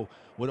Bergio,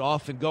 would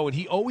often go, and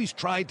he always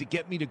tried to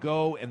get me to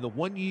go, and the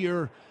one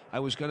year I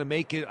was going to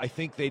make it, I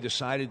think they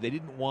decided they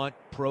didn't want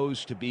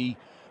pros to be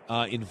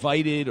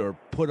invited or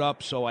put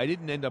up, so I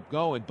didn't end up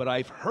going, but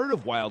I've heard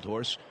of Wild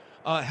Horse.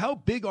 How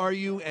big are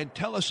you, and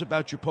tell us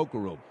about your poker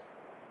room.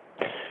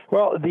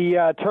 Well,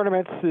 the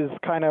tournaments is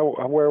kind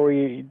of where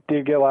we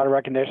did get a lot of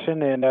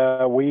recognition,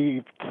 and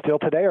we still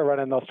today are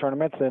running those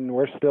tournaments, and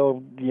we're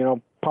still,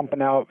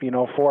 pumping out,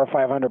 400 or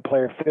 500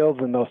 player fields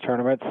in those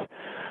tournaments.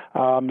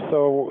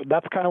 So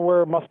that's kind of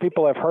where most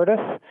people have heard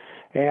us.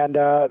 And,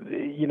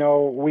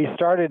 we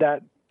started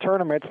at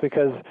tournaments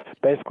because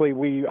basically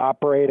we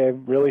operate a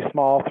really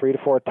small 3 to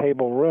 4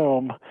 table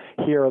room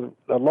here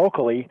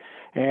locally,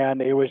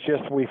 and it was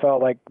just we felt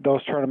like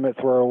those tournaments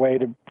were a way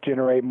to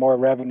generate more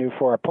revenue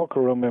for our poker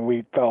room, and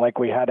we felt like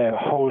we had to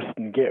host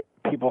and get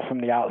people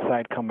from the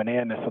outside coming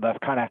in, and so that's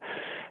kind of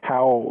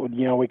how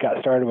we got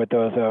started with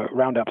those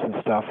roundups and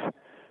stuff.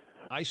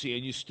 I see,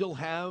 and you still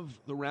have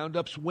the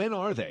roundups. When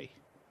are they?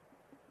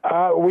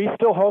 We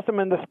still host them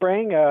in the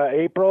spring,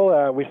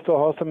 April. We still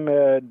host them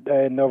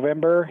in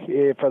November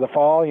for the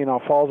fall.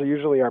 Falls are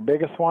usually our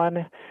biggest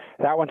one.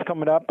 That one's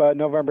coming up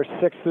November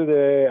 6th through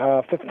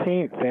the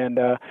 15th,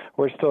 and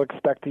we're still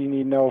expecting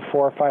 400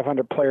 or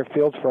 500 player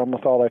fields for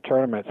almost all our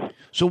tournaments.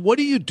 So what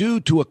do you do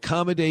to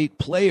accommodate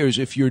players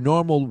if your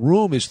normal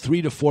room is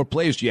 3 to 4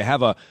 players? Do you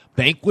have a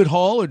banquet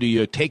hall, or do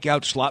you take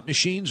out slot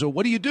machines, or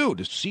what do you do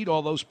to seat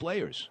all those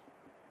players?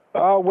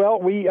 Well,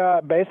 we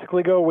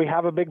basically we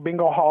have a big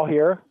bingo hall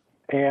here,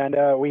 and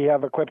we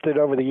have equipped it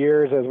over the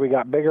years as we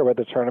got bigger with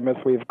the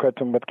tournaments. We've equipped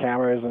them with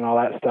cameras and all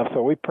that stuff.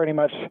 So we pretty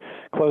much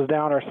closed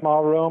down our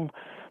small room,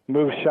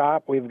 moved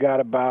shop. We've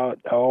got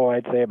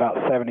I'd say about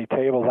 70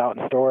 tables out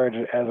in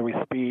storage as we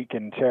speak,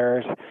 and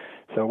chairs.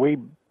 So we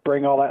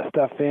bring all that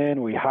stuff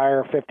in. We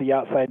hire 50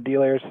 outside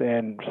dealers,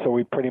 and so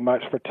we pretty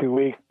much for 2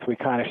 weeks, we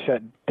kind of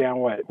shut down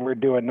what we're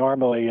doing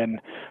normally and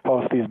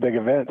host these big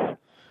events.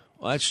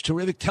 Well, that's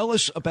terrific. Tell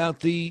us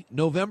about the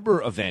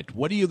November event.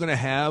 What are you going to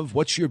have?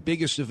 What's your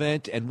biggest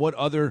event? And what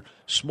other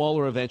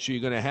smaller events are you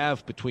going to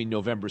have between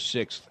November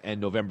 6th and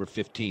November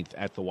 15th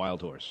at the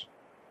Wild Horse?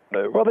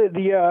 Well,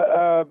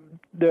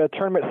 the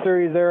tournament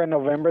series there in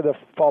November, the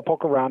Fall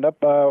Poker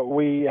Roundup,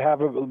 we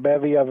have a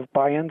bevy of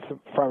buy-ins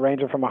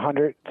ranging from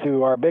 $100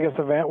 to our biggest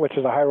event, which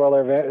is a high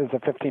roller event. It's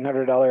a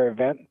 $1,500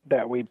 event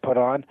that we put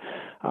on.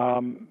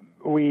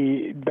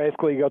 We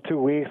basically go 2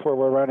 weeks where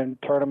we're running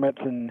tournaments,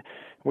 and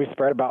we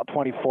spread about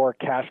 24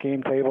 cash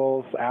game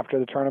tables after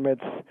the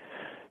tournaments.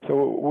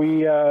 So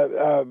we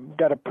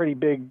got a pretty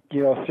big,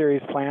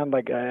 series planned,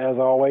 like as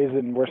always,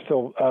 and we're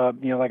still,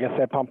 like I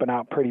said, pumping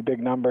out pretty big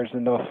numbers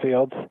in those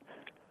fields.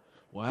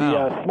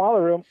 Wow. The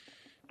smaller room,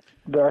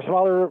 our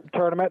smaller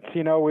tournaments,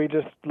 we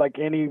just, like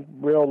any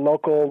real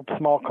local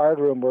small card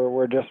room,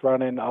 we're just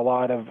running a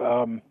lot of,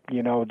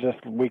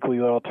 just weekly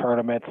little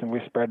tournaments, and we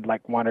spread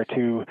like 1 or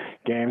 2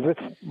 games.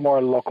 It's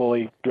more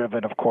locally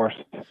driven, of course.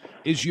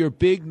 Is your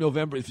big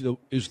November,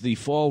 is the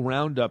fall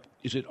roundup,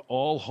 is it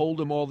all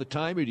Hold'em all the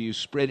time, or do you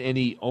spread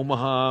any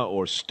Omaha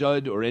or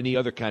stud or any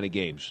other kind of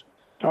games?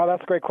 Oh,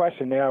 that's a great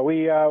question. Yeah,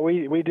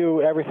 we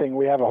do everything.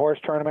 We have a horse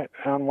tournament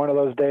on one of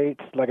those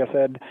dates. Like I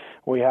said,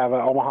 we have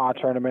an Omaha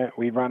tournament.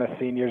 We run a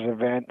seniors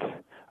event.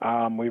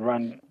 We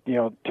run,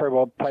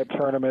 turbo-type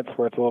tournaments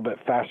where it's a little bit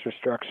faster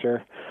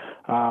structure.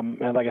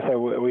 And like I said,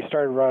 we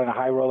started running a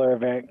high roller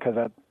event because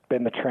that's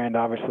been the trend,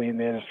 obviously, in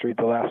the industry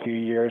the last few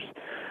years.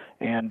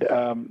 And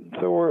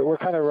so we're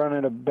kind of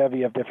running a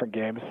bevy of different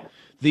games.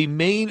 The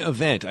main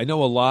event, I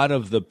know a lot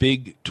of the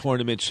big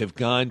tournaments have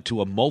gone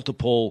to a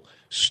multiple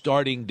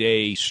starting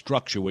day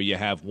structure where you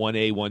have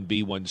 1A,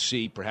 1B,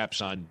 1C,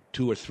 perhaps on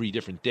 2 or 3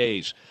 different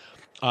days.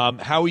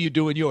 How are you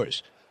doing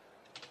yours?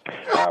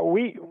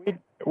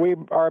 We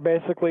are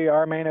basically,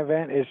 our main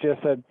event is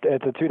just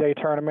it's a 2-day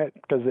tournament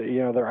because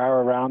they're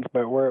hour rounds,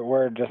 but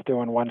we're just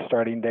doing one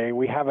starting day.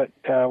 We've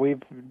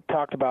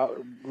talked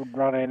about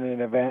running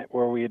an event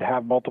where we'd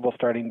have multiple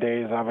starting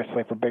days,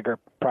 obviously for bigger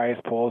prize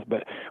pools,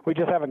 but we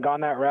just haven't gone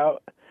that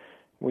route.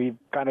 we've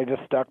kind of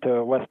just stuck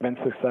to what's been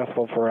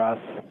successful for us.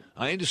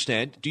 I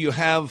understand. Do you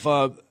have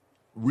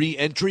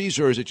re-entries,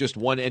 or is it just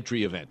one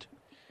entry event?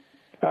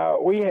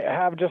 We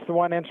have just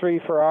one entry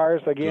for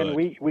ours. Again,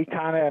 Good. we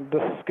kind of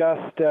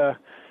discussed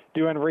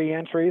doing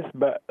re-entries,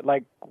 but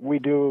like we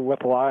do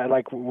with a lot,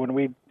 like when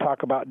we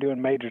talk about doing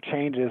major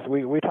changes,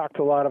 we talk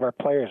to a lot of our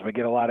players. We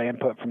get a lot of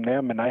input from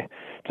them, and I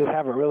just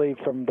haven't really,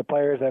 from the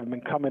players that have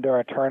been coming to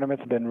our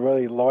tournaments, been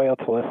really loyal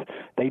to us.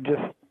 They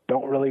just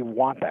don't really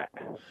want that.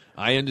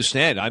 I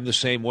understand. I'm the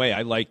same way.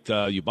 I like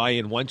you buy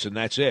in once and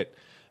that's it.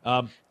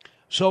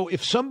 So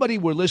if somebody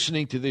were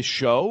listening to this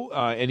show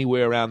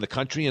anywhere around the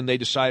country and they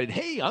decided,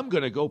 hey, I'm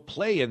going to go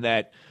play in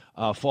that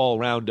fall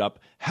roundup,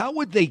 how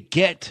would they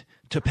get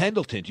to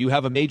Pendleton? Do you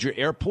have a major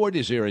airport?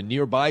 Is there a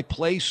nearby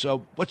place?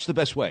 What's the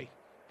best way?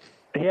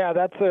 Yeah,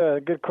 that's a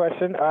good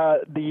question.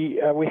 We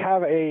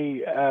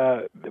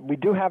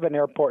do have an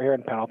airport here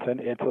in Pendleton.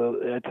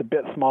 It's a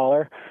bit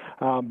smaller,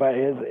 but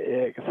is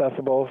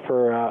accessible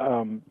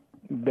for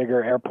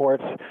bigger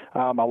airports.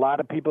 A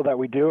lot of people that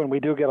we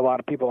do get a lot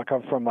of people that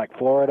come from like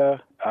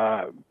Florida.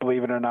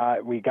 Believe it or not,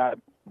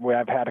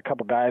 I've had a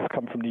couple guys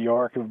come from New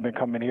York who've been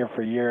coming here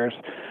for years.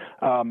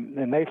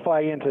 And they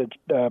fly into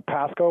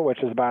Pasco,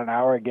 which is about an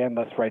hour. Again,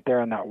 that's right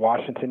there in that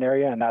Washington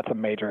area, and that's a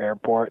major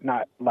airport,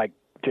 not like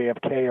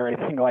JFK or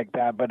anything like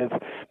that, but it's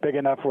big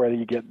enough where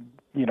you get,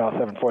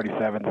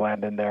 747s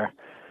land in there.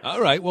 All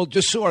right. Well,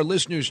 just so our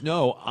listeners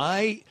know,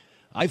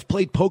 I've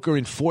played poker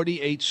in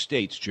 48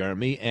 states,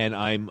 Jeremy, and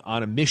I'm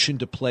on a mission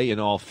to play in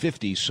all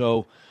 50.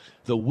 So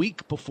the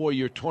week before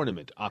your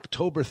tournament,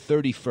 October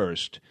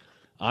 31st,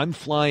 I'm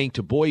flying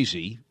to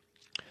Boise,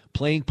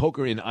 playing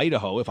poker in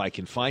Idaho, if I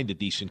can find a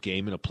decent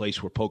game in a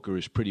place where poker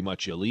is pretty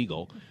much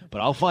illegal. But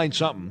I'll find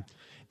something.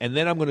 And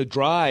then I'm going to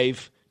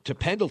drive to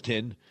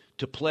Pendleton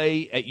to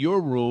play at your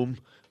room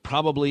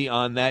probably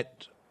on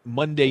that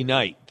Monday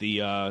night,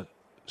 the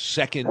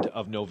 2nd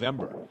of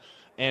November.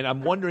 And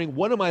I'm wondering,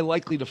 what am I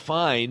likely to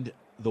find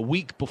the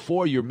week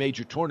before your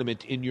major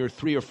tournament in your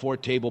 3 or 4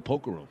 table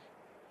poker room?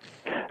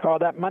 Oh,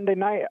 that Monday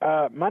night,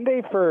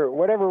 Monday, for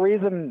whatever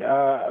reason,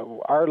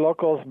 our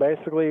locals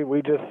basically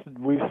we've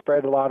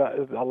spread a lot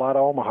of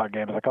Omaha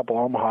games, a couple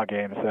Omaha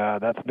games.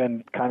 That's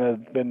been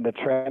the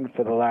trend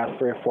for the last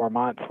 3 or 4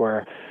 months,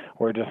 where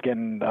we're just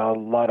getting a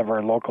lot of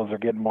our locals are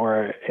getting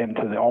more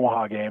into the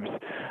Omaha games.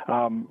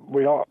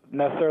 We don't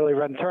necessarily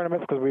run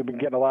tournaments because we've been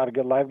getting a lot of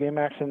good live game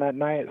action that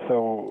night.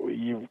 So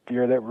you're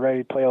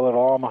ready to play a little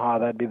Omaha,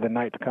 that'd be the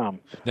night to come.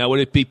 Now, would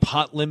it be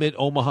pot limit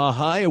Omaha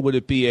high, or would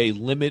it be a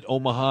limit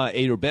Omaha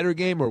 8 or better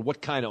game, or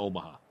what kind of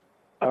Omaha?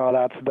 Oh,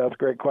 that's a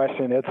great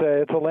question.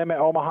 It's a limit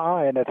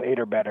Omaha, and it's 8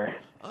 or better.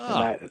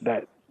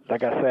 That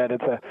like I said,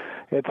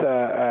 it's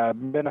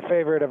been a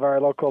favorite of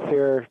our locals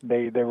here.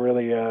 They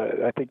really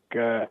I think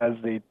as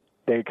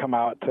they come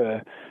out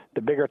to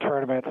the bigger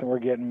tournaments, and we're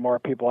getting more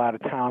people out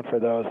of town for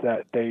those,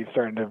 that they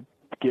starting to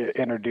get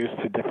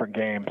introduced to different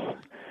games.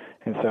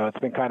 And so it's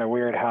been kind of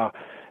weird how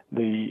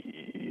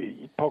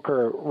the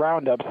poker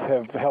roundups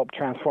have helped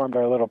transform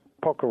our little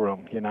poker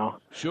room,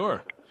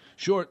 Sure.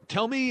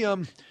 Tell me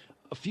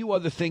a few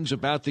other things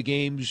about the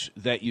games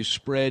that you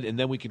spread, and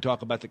then we can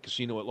talk about the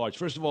casino at large.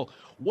 First of all,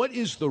 what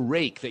is the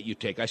rake that you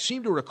take? I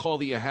seem to recall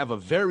that you have a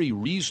very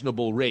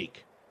reasonable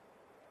rake.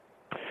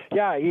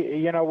 Yeah,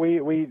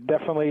 we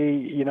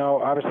definitely,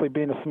 obviously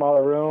being a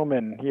smaller room,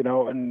 and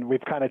and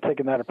we've kind of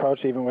taken that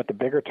approach even with the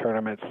bigger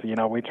tournaments.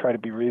 We try to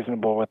be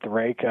reasonable with the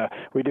rake.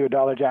 We do a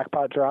 $1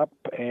 jackpot drop,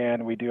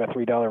 and we do a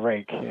 $3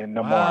 rake, and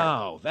no more.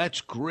 Wow, that's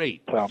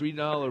great. So. A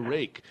 $3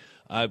 rake.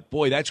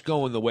 Boy, that's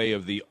going the way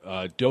of the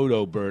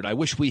dodo bird. I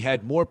wish we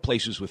had more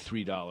places with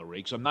 $3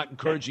 rakes. I'm not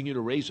encouraging you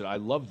to raise it. I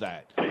love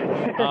that.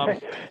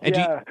 And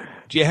yeah.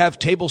 do you have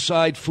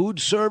tableside food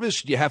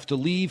service? Do you have to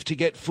leave to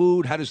get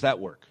food? How does that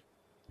work?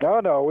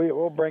 No,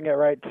 we'll bring it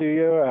right to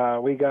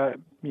you. We got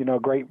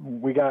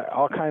we got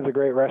all kinds of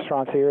great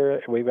restaurants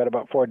here. We've got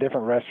about 4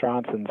 different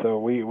restaurants, and so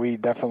we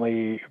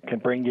definitely can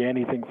bring you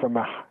anything from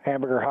a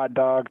hamburger, hot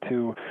dog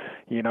to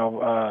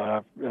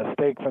a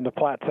steak from the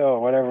plateau.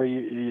 Whatever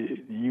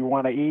you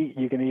want to eat,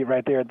 you can eat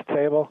right there at the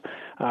table.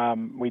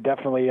 We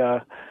definitely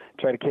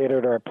try to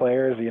cater to our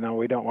players.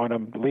 We don't want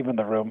them leaving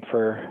the room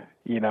for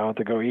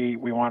to go eat.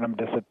 We want them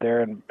to sit there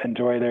and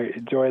enjoy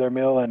their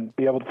meal and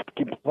be able to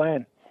keep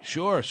playing.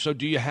 Sure. So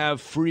do you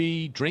have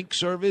free drink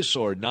service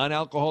or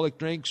non-alcoholic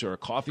drinks or a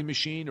coffee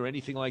machine or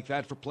anything like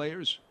that for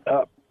players?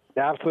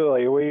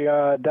 Absolutely. We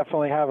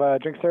definitely have a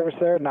drink service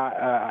there,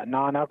 not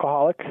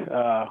non-alcoholic.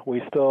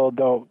 We still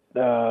don't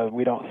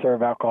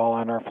serve alcohol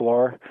on our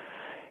floor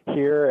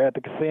here at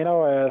the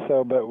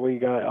casino. But we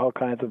got all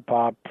kinds of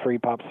free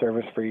pop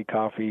service, free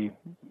coffee,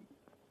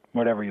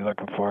 whatever you're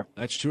looking for.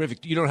 That's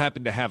terrific. You don't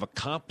happen to have a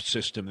comp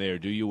system there,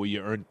 do you, where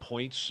you earn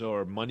points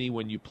or money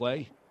when you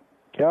play?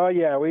 Oh,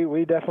 yeah,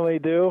 we definitely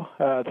do.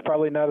 It's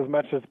probably not as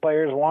much as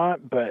players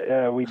want,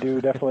 but we do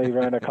definitely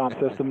run a comp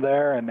system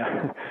there. And,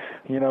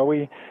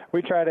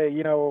 we try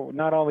to,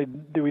 not only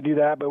do we do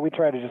that, but we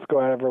try to just go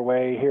out of our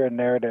way here and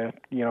there to,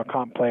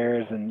 comp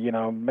players and,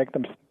 make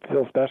them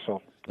feel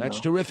special. That's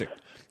terrific.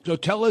 So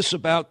tell us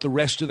about the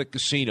rest of the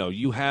casino.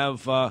 You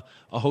have a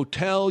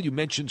hotel. You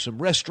mentioned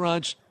some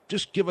restaurants.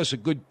 Just give us a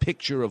good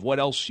picture of what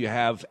else you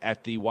have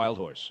at the Wild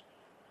Horse.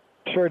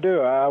 Sure do.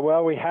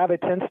 Well, we have a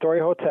 10-story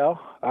hotel,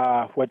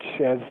 which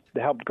has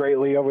helped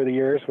greatly over the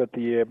years with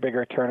the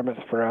bigger tournaments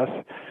for us.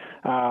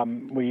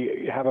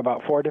 We have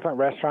about 4 different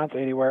restaurants,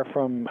 anywhere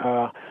from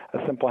a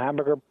simple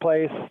hamburger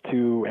place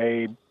to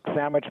a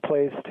sandwich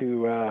place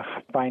to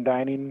fine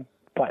dining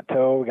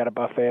plateau. We got a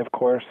buffet, of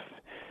course.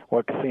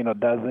 What casino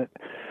doesn't?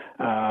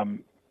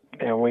 And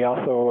we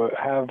also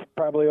have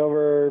probably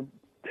over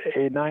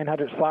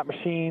 900 slot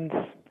machines.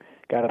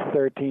 Got a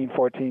 13,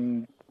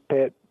 14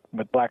 pit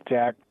with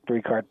blackjack,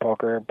 3-card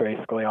poker,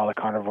 basically all the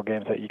carnival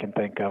games that you can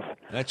think of.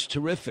 That's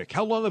terrific.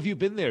 How long have you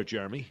been there,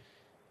 Jeremy?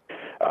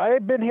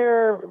 I've been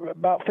here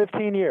about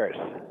 15 years,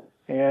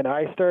 and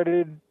I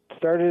started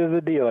as a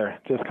dealer,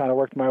 just kind of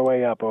worked my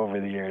way up over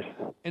the years.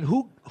 And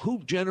who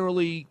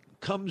generally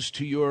comes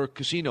to your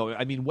casino?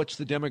 I mean, what's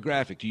the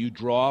demographic? Do you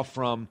draw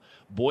from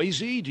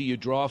Boise? Do you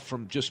draw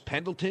from just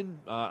Pendleton?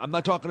 I'm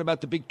not talking about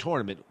the big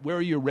tournament. Where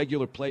are your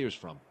regular players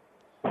from?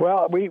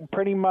 Well, we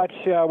pretty much,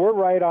 we're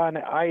right on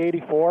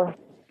I-84,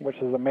 which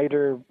is a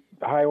major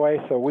highway,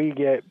 so we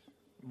get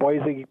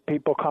Boise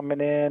people coming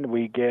in.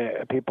 We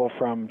get people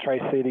from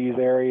Tri-Cities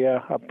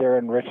area up there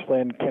in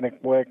Richland,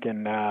 Kennewick,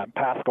 and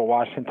Pasco,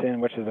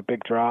 Washington, which is a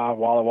big draw.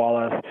 Walla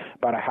Walla's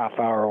about a half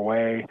hour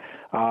away.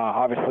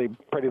 Obviously,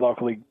 pretty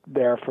locally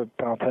there for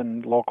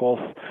Pendleton locals.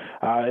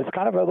 It's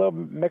kind of a little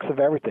mix of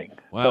everything.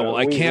 Wow, well,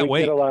 I can't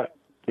wait.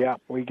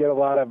 We get a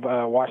lot of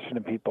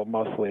Washington people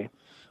mostly.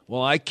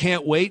 Well, I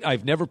can't wait.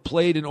 I've never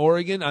played in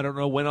Oregon. I don't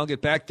know when I'll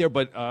get back there,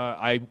 but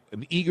I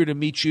am eager to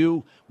meet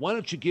you. Why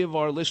don't you give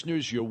our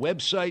listeners your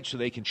website so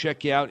they can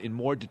check you out in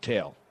more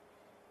detail?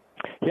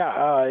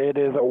 Yeah, it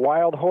is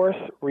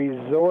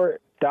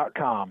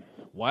wildhorseresort.com.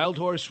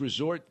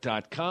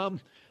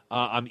 Wildhorseresort.com.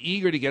 I'm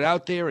eager to get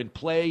out there and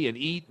play and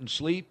eat and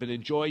sleep and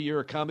enjoy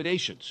your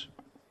accommodations.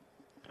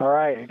 All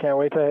right. I can't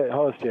wait to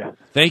host you.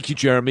 Thank you,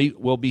 Jeremy.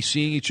 We'll be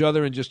seeing each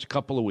other in just a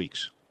couple of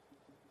weeks.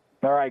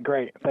 All right,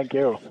 great. Thank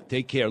you.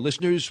 Take care.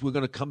 Listeners, we're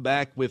going to come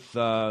back with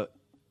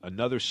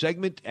another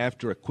segment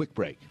after a quick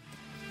break.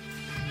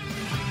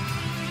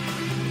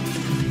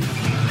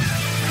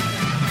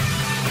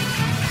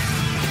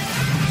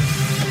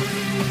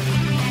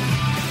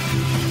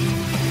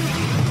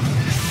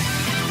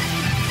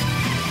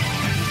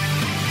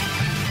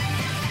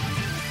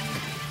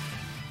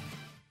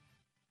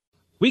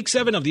 Week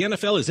 7 of the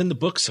NFL is in the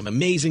books, some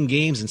amazing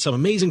games and some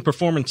amazing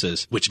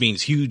performances, which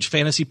means huge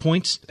fantasy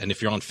points. And if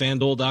you're on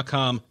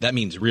FanDuel.com, that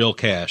means real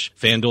cash.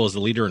 FanDuel is the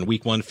leader in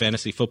Week 1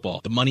 fantasy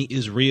football. The money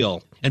is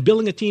real. And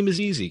building a team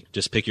is easy.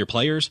 Just pick your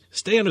players,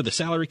 stay under the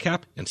salary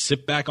cap, and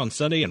sit back on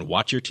Sunday and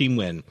watch your team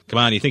win. Come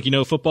on, you think you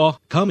know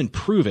football? Come and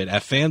prove it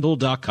at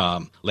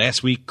FanDuel.com.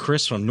 Last week,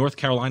 Chris from North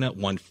Carolina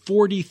won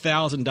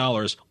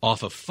 $40,000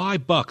 off of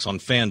 $5 on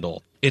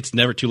FanDuel. It's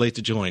never too late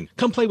to join.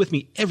 Come play with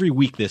me every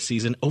week this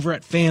season over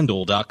at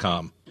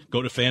FanDuel.com.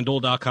 Go to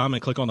FanDuel.com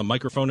and click on the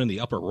microphone in the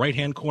upper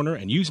right-hand corner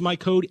and use my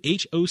code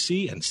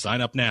HOC and sign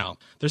up now.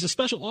 There's a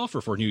special offer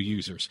for new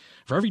users.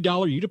 For every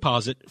 $1 you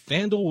deposit,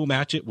 FanDuel will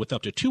match it with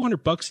up to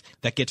 $200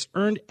 that gets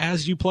earned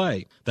as you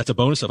play. That's a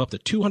bonus of up to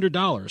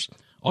 $200.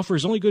 Offer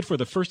is only good for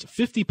the first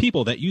 50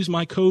 people that use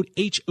my code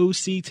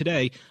HOC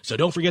today, so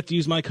don't forget to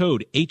use my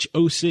code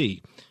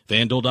HOC.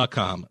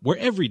 FanDuel.com, where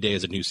every day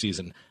is a new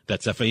season.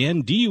 That's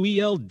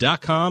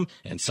FanDuel.com,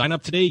 and sign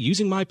up today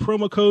using my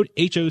promo code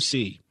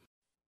HOC.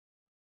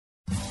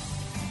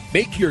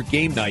 Make your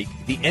game night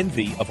the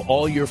envy of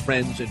all your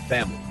friends and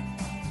family.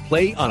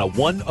 Play on a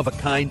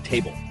one-of-a-kind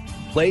table.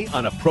 Play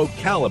on a Pro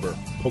Caliber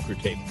poker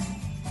table.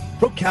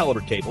 Pro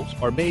Caliber tables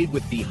are made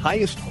with the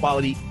highest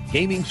quality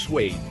gaming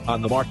suede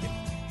on the market.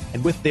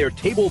 And with their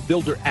Table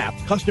Builder app,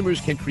 customers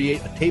can create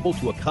a table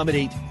to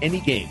accommodate any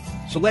game.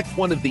 Select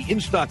one of the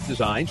in-stock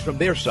designs from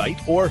their site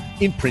or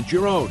imprint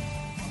your own.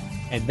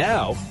 And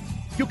now,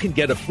 you can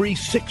get a free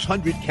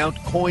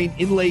 600-count coin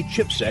inlay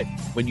chipset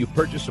when you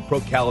purchase a Pro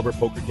Caliber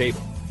poker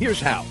table. Here's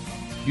how.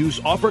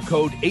 Use offer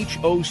code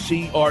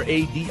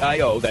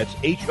HOCRADIO, that's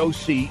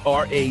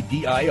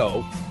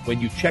HOCRADIO, when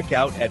you check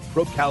out at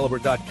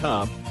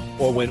ProCaliber.com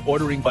or when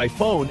ordering by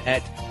phone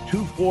at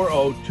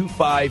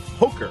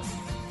 24025-POKER.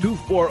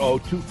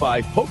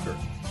 24025-POKER.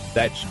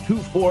 That's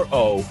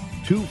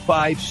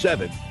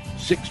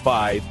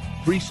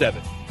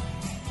 240-257-6537.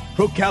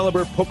 Pro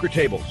Caliber poker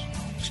tables.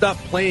 Stop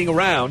playing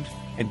around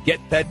and get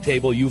that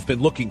table you've been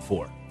looking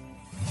for.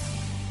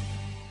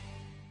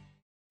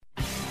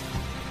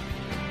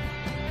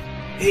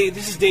 Hey,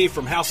 this is Dave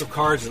from House of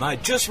Cards, and I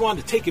just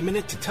wanted to take a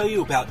minute to tell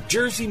you about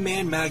Jersey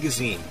Man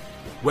Magazine.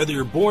 Whether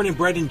you're born and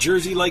bred in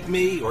Jersey like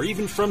me, or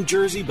even from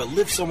Jersey but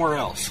live somewhere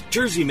else,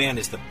 Jersey Man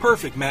is the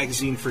perfect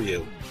magazine for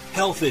you.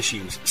 Health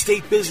issues,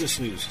 state business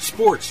news,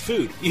 sports,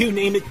 food, you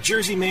name it,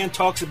 Jersey Man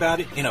talks about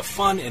it in a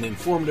fun and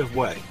informative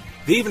way.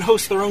 They even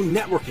host their own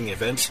networking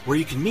events where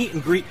you can meet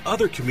and greet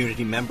other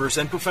community members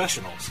and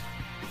professionals.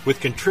 With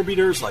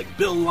contributors like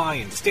Bill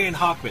Lyon, Stan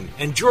Hockman,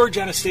 and George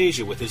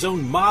Anastasia with his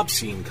own mob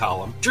scene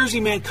column, Jersey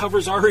Man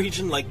covers our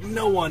region like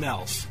no one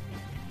else.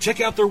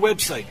 Check out their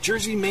website,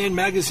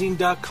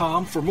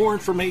 jerseymanmagazine.com, for more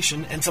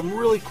information and some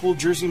really cool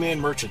Jersey Man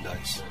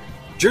merchandise.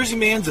 Jersey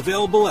Man's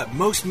available at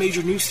most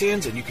major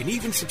newsstands, and you can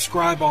even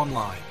subscribe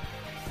online.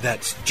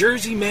 That's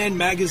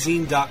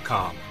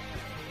jerseymanmagazine.com.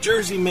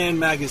 Jersey Man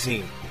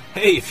Magazine.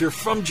 Hey, if you're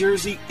from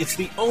Jersey, it's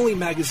the only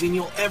magazine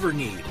you'll ever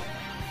need.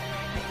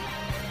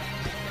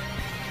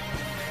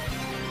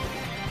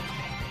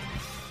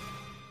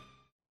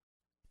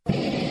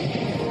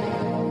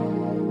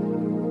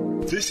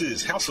 This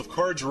is House of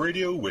Cards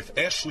Radio with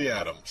Ashley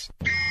Adams.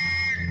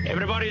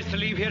 Everybody is to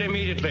leave here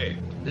immediately.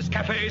 This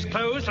cafe is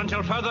closed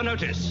until further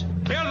notice.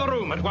 Clear the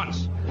room at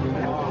once.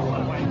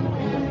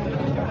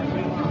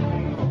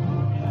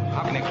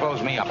 How can you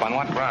close me up? On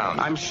what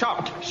ground? I'm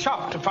shocked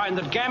to find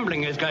that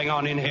gambling is going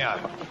on in here.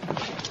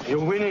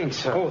 You're winning,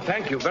 sir. Oh,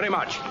 thank you very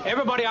much.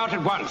 Everybody out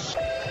at once.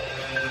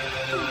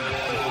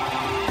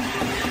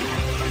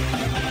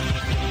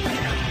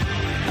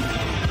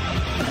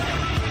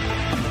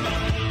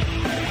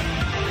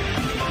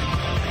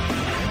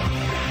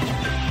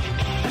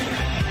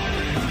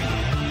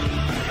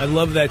 I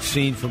love that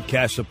scene from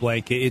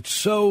Casablanca. It's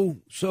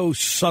so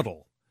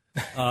subtle.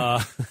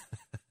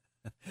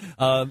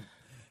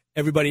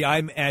 Everybody,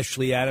 I'm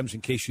Ashley Adams.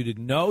 In case you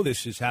didn't know,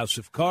 this is House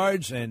of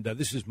Cards, and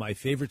this is my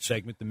favorite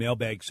segment, the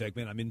mailbag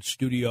segment. I'm in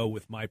studio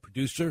with my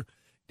producer,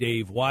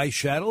 Dave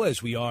Weishattle,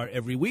 as we are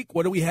every week.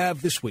 What do we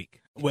have this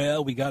week?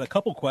 Well, we got a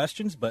couple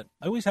questions, but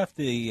I always have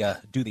to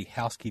do the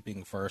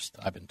housekeeping first,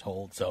 I've been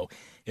told. So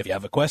if you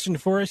have a question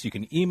for us, you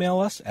can email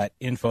us at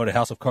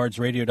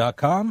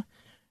info@houseofcardsradio.com.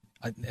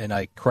 And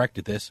I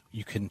corrected this.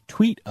 You can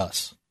tweet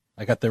us.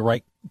 I got the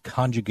right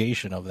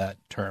conjugation of that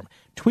term.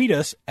 Tweet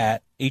us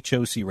at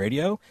HOC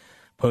Radio.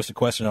 Post a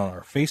question on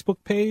our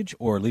Facebook page,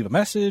 or leave a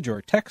message,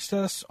 or text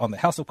us on the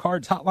House of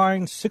Cards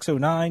hotline,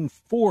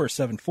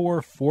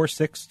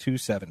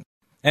 609-474-4627.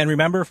 And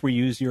remember, if we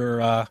use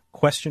your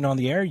question on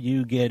the air,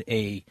 you get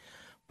a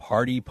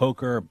Party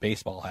Poker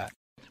baseball hat.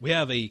 We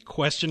have a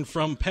question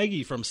from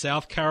Peggy from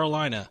South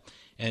Carolina,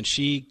 and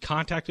she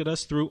contacted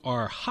us through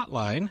our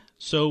hotline,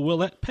 so we'll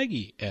let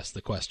Peggy ask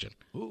the question.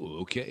 Ooh,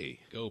 okay.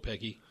 Go,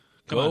 Peggy.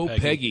 Go,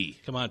 Peggy.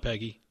 Come on,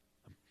 Peggy.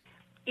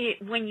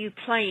 When you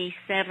play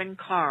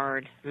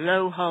 7-card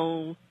low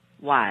hole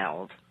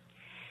wild,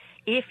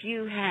 if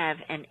you have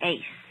an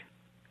ace,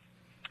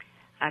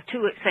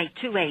 two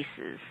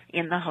aces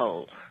in the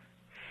hole,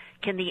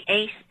 can the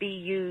ace be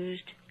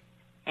used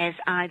as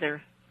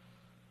either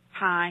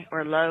high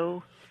or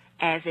low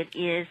as it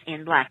is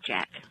in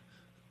blackjack?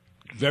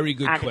 Very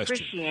good question. I'd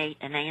appreciate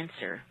an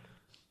answer.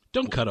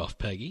 Don't cut off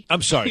Peggy.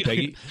 I'm sorry,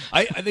 Peggy.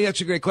 I think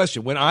that's a great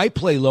question. When I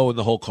play low in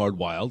the whole card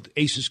wild,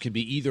 aces can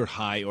be either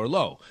high or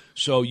low.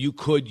 So you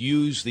could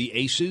use the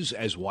aces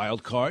as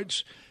wild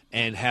cards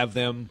and have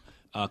them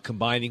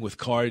combining with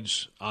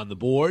cards on the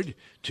board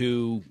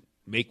to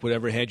make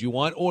whatever hand you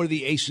want, or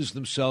the aces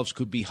themselves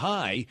could be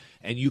high,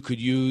 and you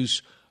could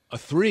use a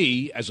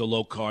 3 as a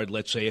low card,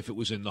 let's say, if it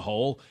was in the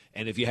hole.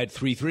 And if you had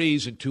 3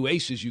 3s and 2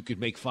 aces, you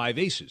could make 5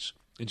 aces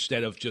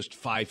instead of just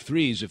 5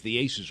 3s if the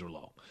aces are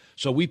low.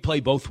 So we play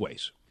both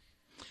ways.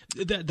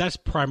 That's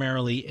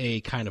primarily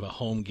a kind of a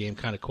home game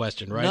kind of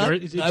question,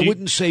 right? I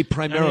wouldn't say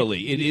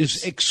primarily. It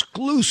is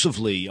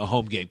exclusively a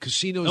home game.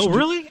 Casinos. Oh,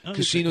 really?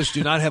 Casinos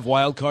do not have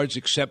wild cards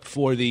except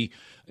for the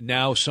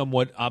now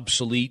somewhat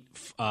obsolete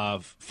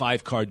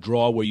 5-card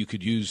draw where you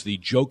could use the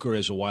Joker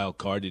as a wild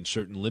card in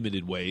certain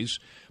limited ways.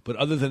 But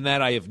other than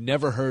that, I have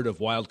never heard of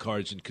wild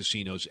cards in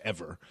casinos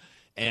ever.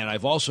 And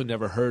I've also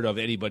never heard of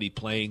anybody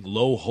playing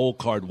low hole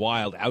card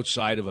wild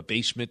outside of a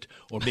basement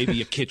or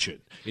maybe a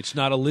kitchen. It's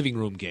not a living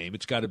room game.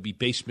 It's got to be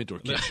basement or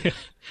kitchen.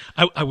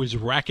 I was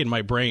racking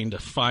my brain to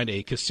find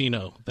a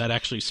casino that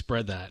actually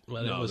spread that.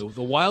 No,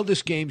 the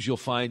wildest games you'll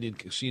find in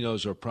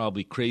casinos are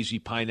probably Crazy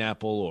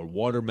Pineapple or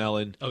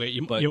Watermelon. Okay,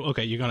 you're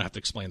going to have to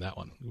explain that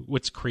one.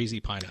 What's Crazy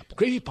Pineapple?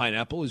 Crazy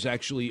Pineapple is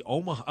actually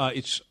Omaha.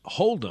 It's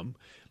Hold'em,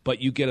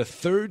 but you get a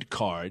third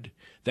card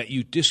that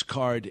you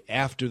discard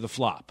after the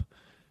flop.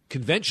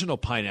 Conventional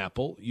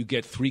Pineapple, you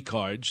get 3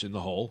 cards in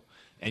the hole,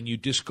 and you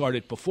discard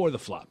it before the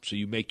flop. So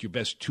you make your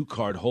best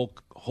 2-card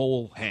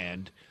whole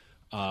hand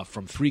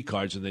from 3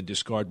 cards and then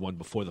discard 1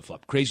 before the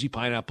flop. Crazy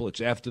Pineapple,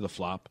 it's after the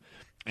flop.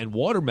 And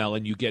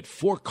Watermelon, you get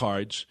 4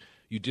 cards.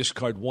 You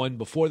discard 1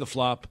 before the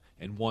flop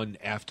and 1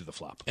 after the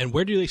flop. And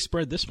where do they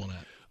spread this one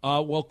at?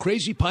 Well,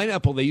 Crazy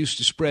Pineapple, they used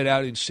to spread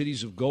out in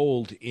Cities of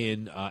Gold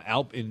in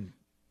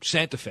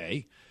Santa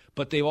Fe.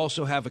 But they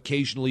also have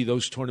occasionally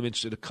those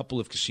tournaments at a couple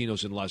of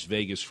casinos in Las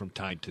Vegas from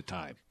time to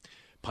time,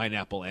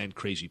 Pineapple and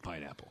Crazy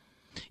Pineapple.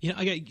 You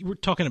know, we're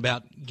talking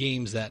about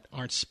games that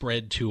aren't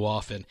spread too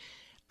often.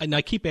 And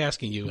I keep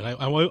asking you,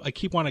 and I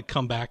keep wanting to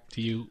come back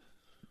to you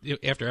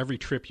after every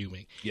trip you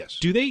make. Yes.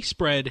 Do they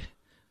spread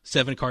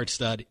 7-card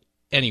stud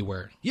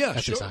anywhere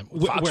at sure. this time.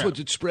 Foxwoods,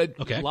 it spread.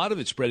 Okay. A lot of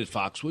it spread at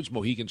Foxwoods.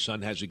 Mohegan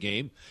Sun has a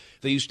game.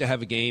 They used to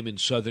have a game in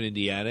southern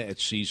Indiana at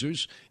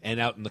Caesars, and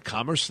out in the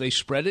Commerce they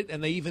spread it,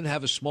 and they even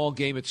have a small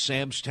game at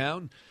Sam's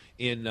Town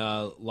in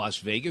Las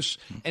Vegas,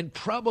 and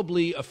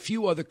probably a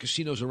few other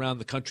casinos around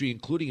the country,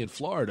 including in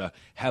Florida,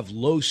 have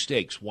low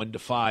stakes, 1 to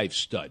 5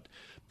 stud.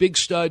 Big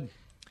stud,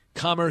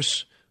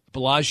 Commerce,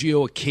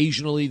 Bellagio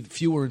occasionally,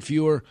 fewer and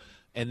fewer,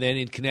 and then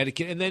in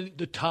Connecticut. And then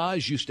the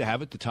Taj used to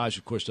have it. The Taj,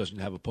 of course, doesn't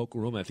have a poker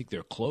room. I think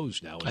they're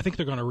closed now. I think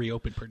they're going to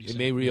reopen pretty soon.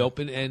 They may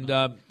reopen. Yeah. And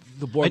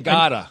the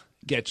Borgata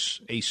gets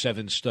a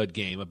 7-stud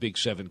game, a big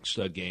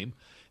 7-stud game.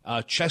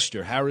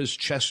 Chester, Harrah's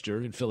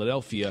Chester in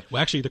Philadelphia.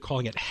 Well, actually, they're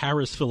calling it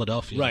Harrah's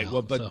Philadelphia. Right, now,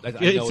 well, but so.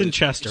 it's in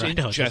Chester. It's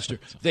in Chester.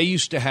 They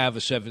used to have a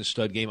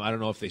 7-stud game. I don't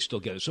know if they still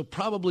get it. So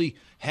probably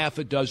half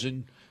a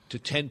dozen to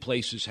 10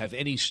 places have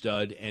any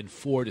stud, and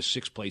 4 to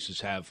 6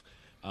 places have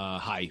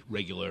high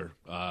regular,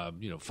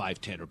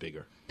 5, 10 or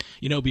bigger.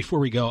 Before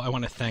we go, I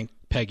want to thank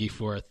Peggy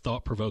for a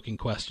thought-provoking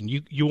question.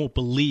 You won't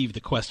believe the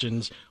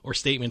questions or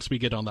statements we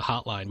get on the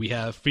hotline. We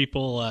have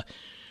people.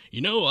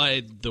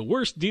 The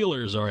worst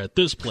dealers are at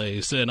this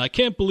place, and I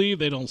can't believe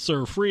they don't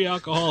serve free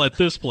alcohol at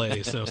this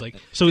place. So I was like,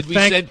 Did we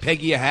send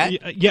Peggy a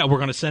hat? Yeah, we're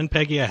going to send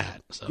Peggy a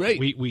hat. So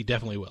Great. We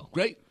definitely will.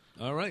 Great.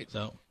 All right.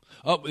 So.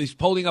 Oh, he's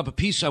pulling up a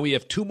peace sign. We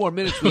have 2 more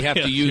minutes we have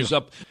to use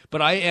up.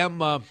 But I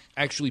am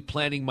actually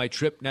planning my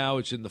trip now.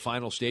 It's in the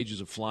final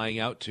stages of flying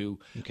out to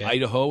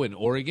Idaho and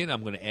Oregon.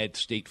 I'm going to add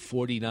state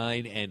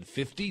 49 and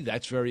 50.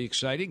 That's very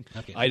exciting.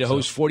 Okay,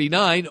 Idaho's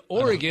 49.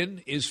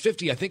 Oregon is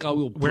 50. I think I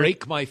will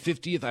break my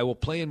 50th. I will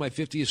play in my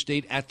 50th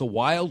state at the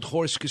Wild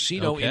Horse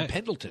Casino in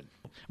Pendleton.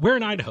 Where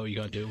in Idaho are you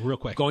going to do, real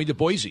quick? Going to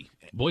Boise.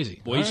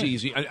 Boise,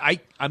 easy.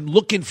 I'm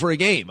looking for a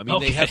game. I mean,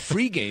 they have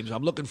free games.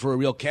 I'm looking for a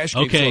real cash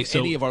game. Okay, so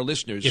any of our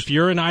listeners, if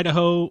you're in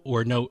Idaho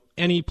or know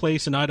any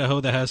place in Idaho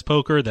that has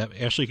poker that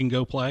Ashley can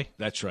go play,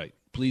 that's right.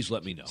 Please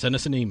let me know. Send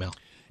us an email.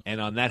 And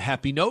on that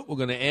happy note, we're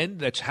going to end.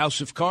 That's House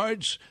of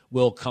Cards.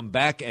 We'll come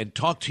back and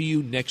talk to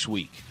you next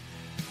week.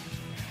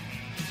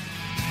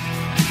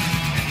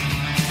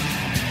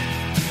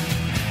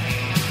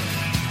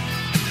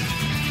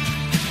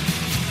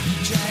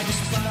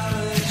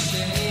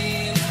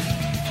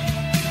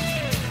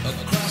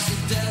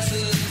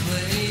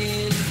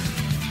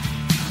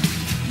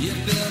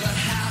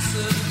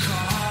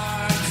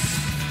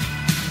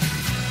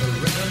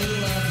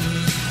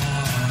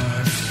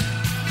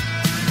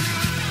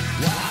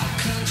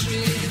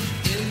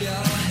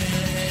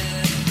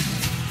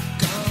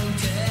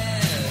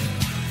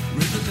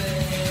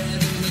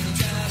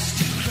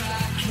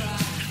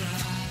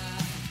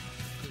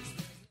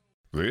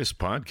 This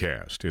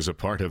podcast is a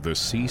part of the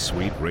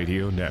C-Suite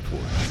Radio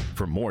Network.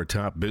 For more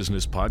top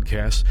business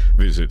podcasts,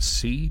 visit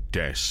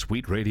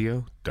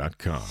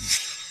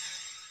c-suiteradio.com.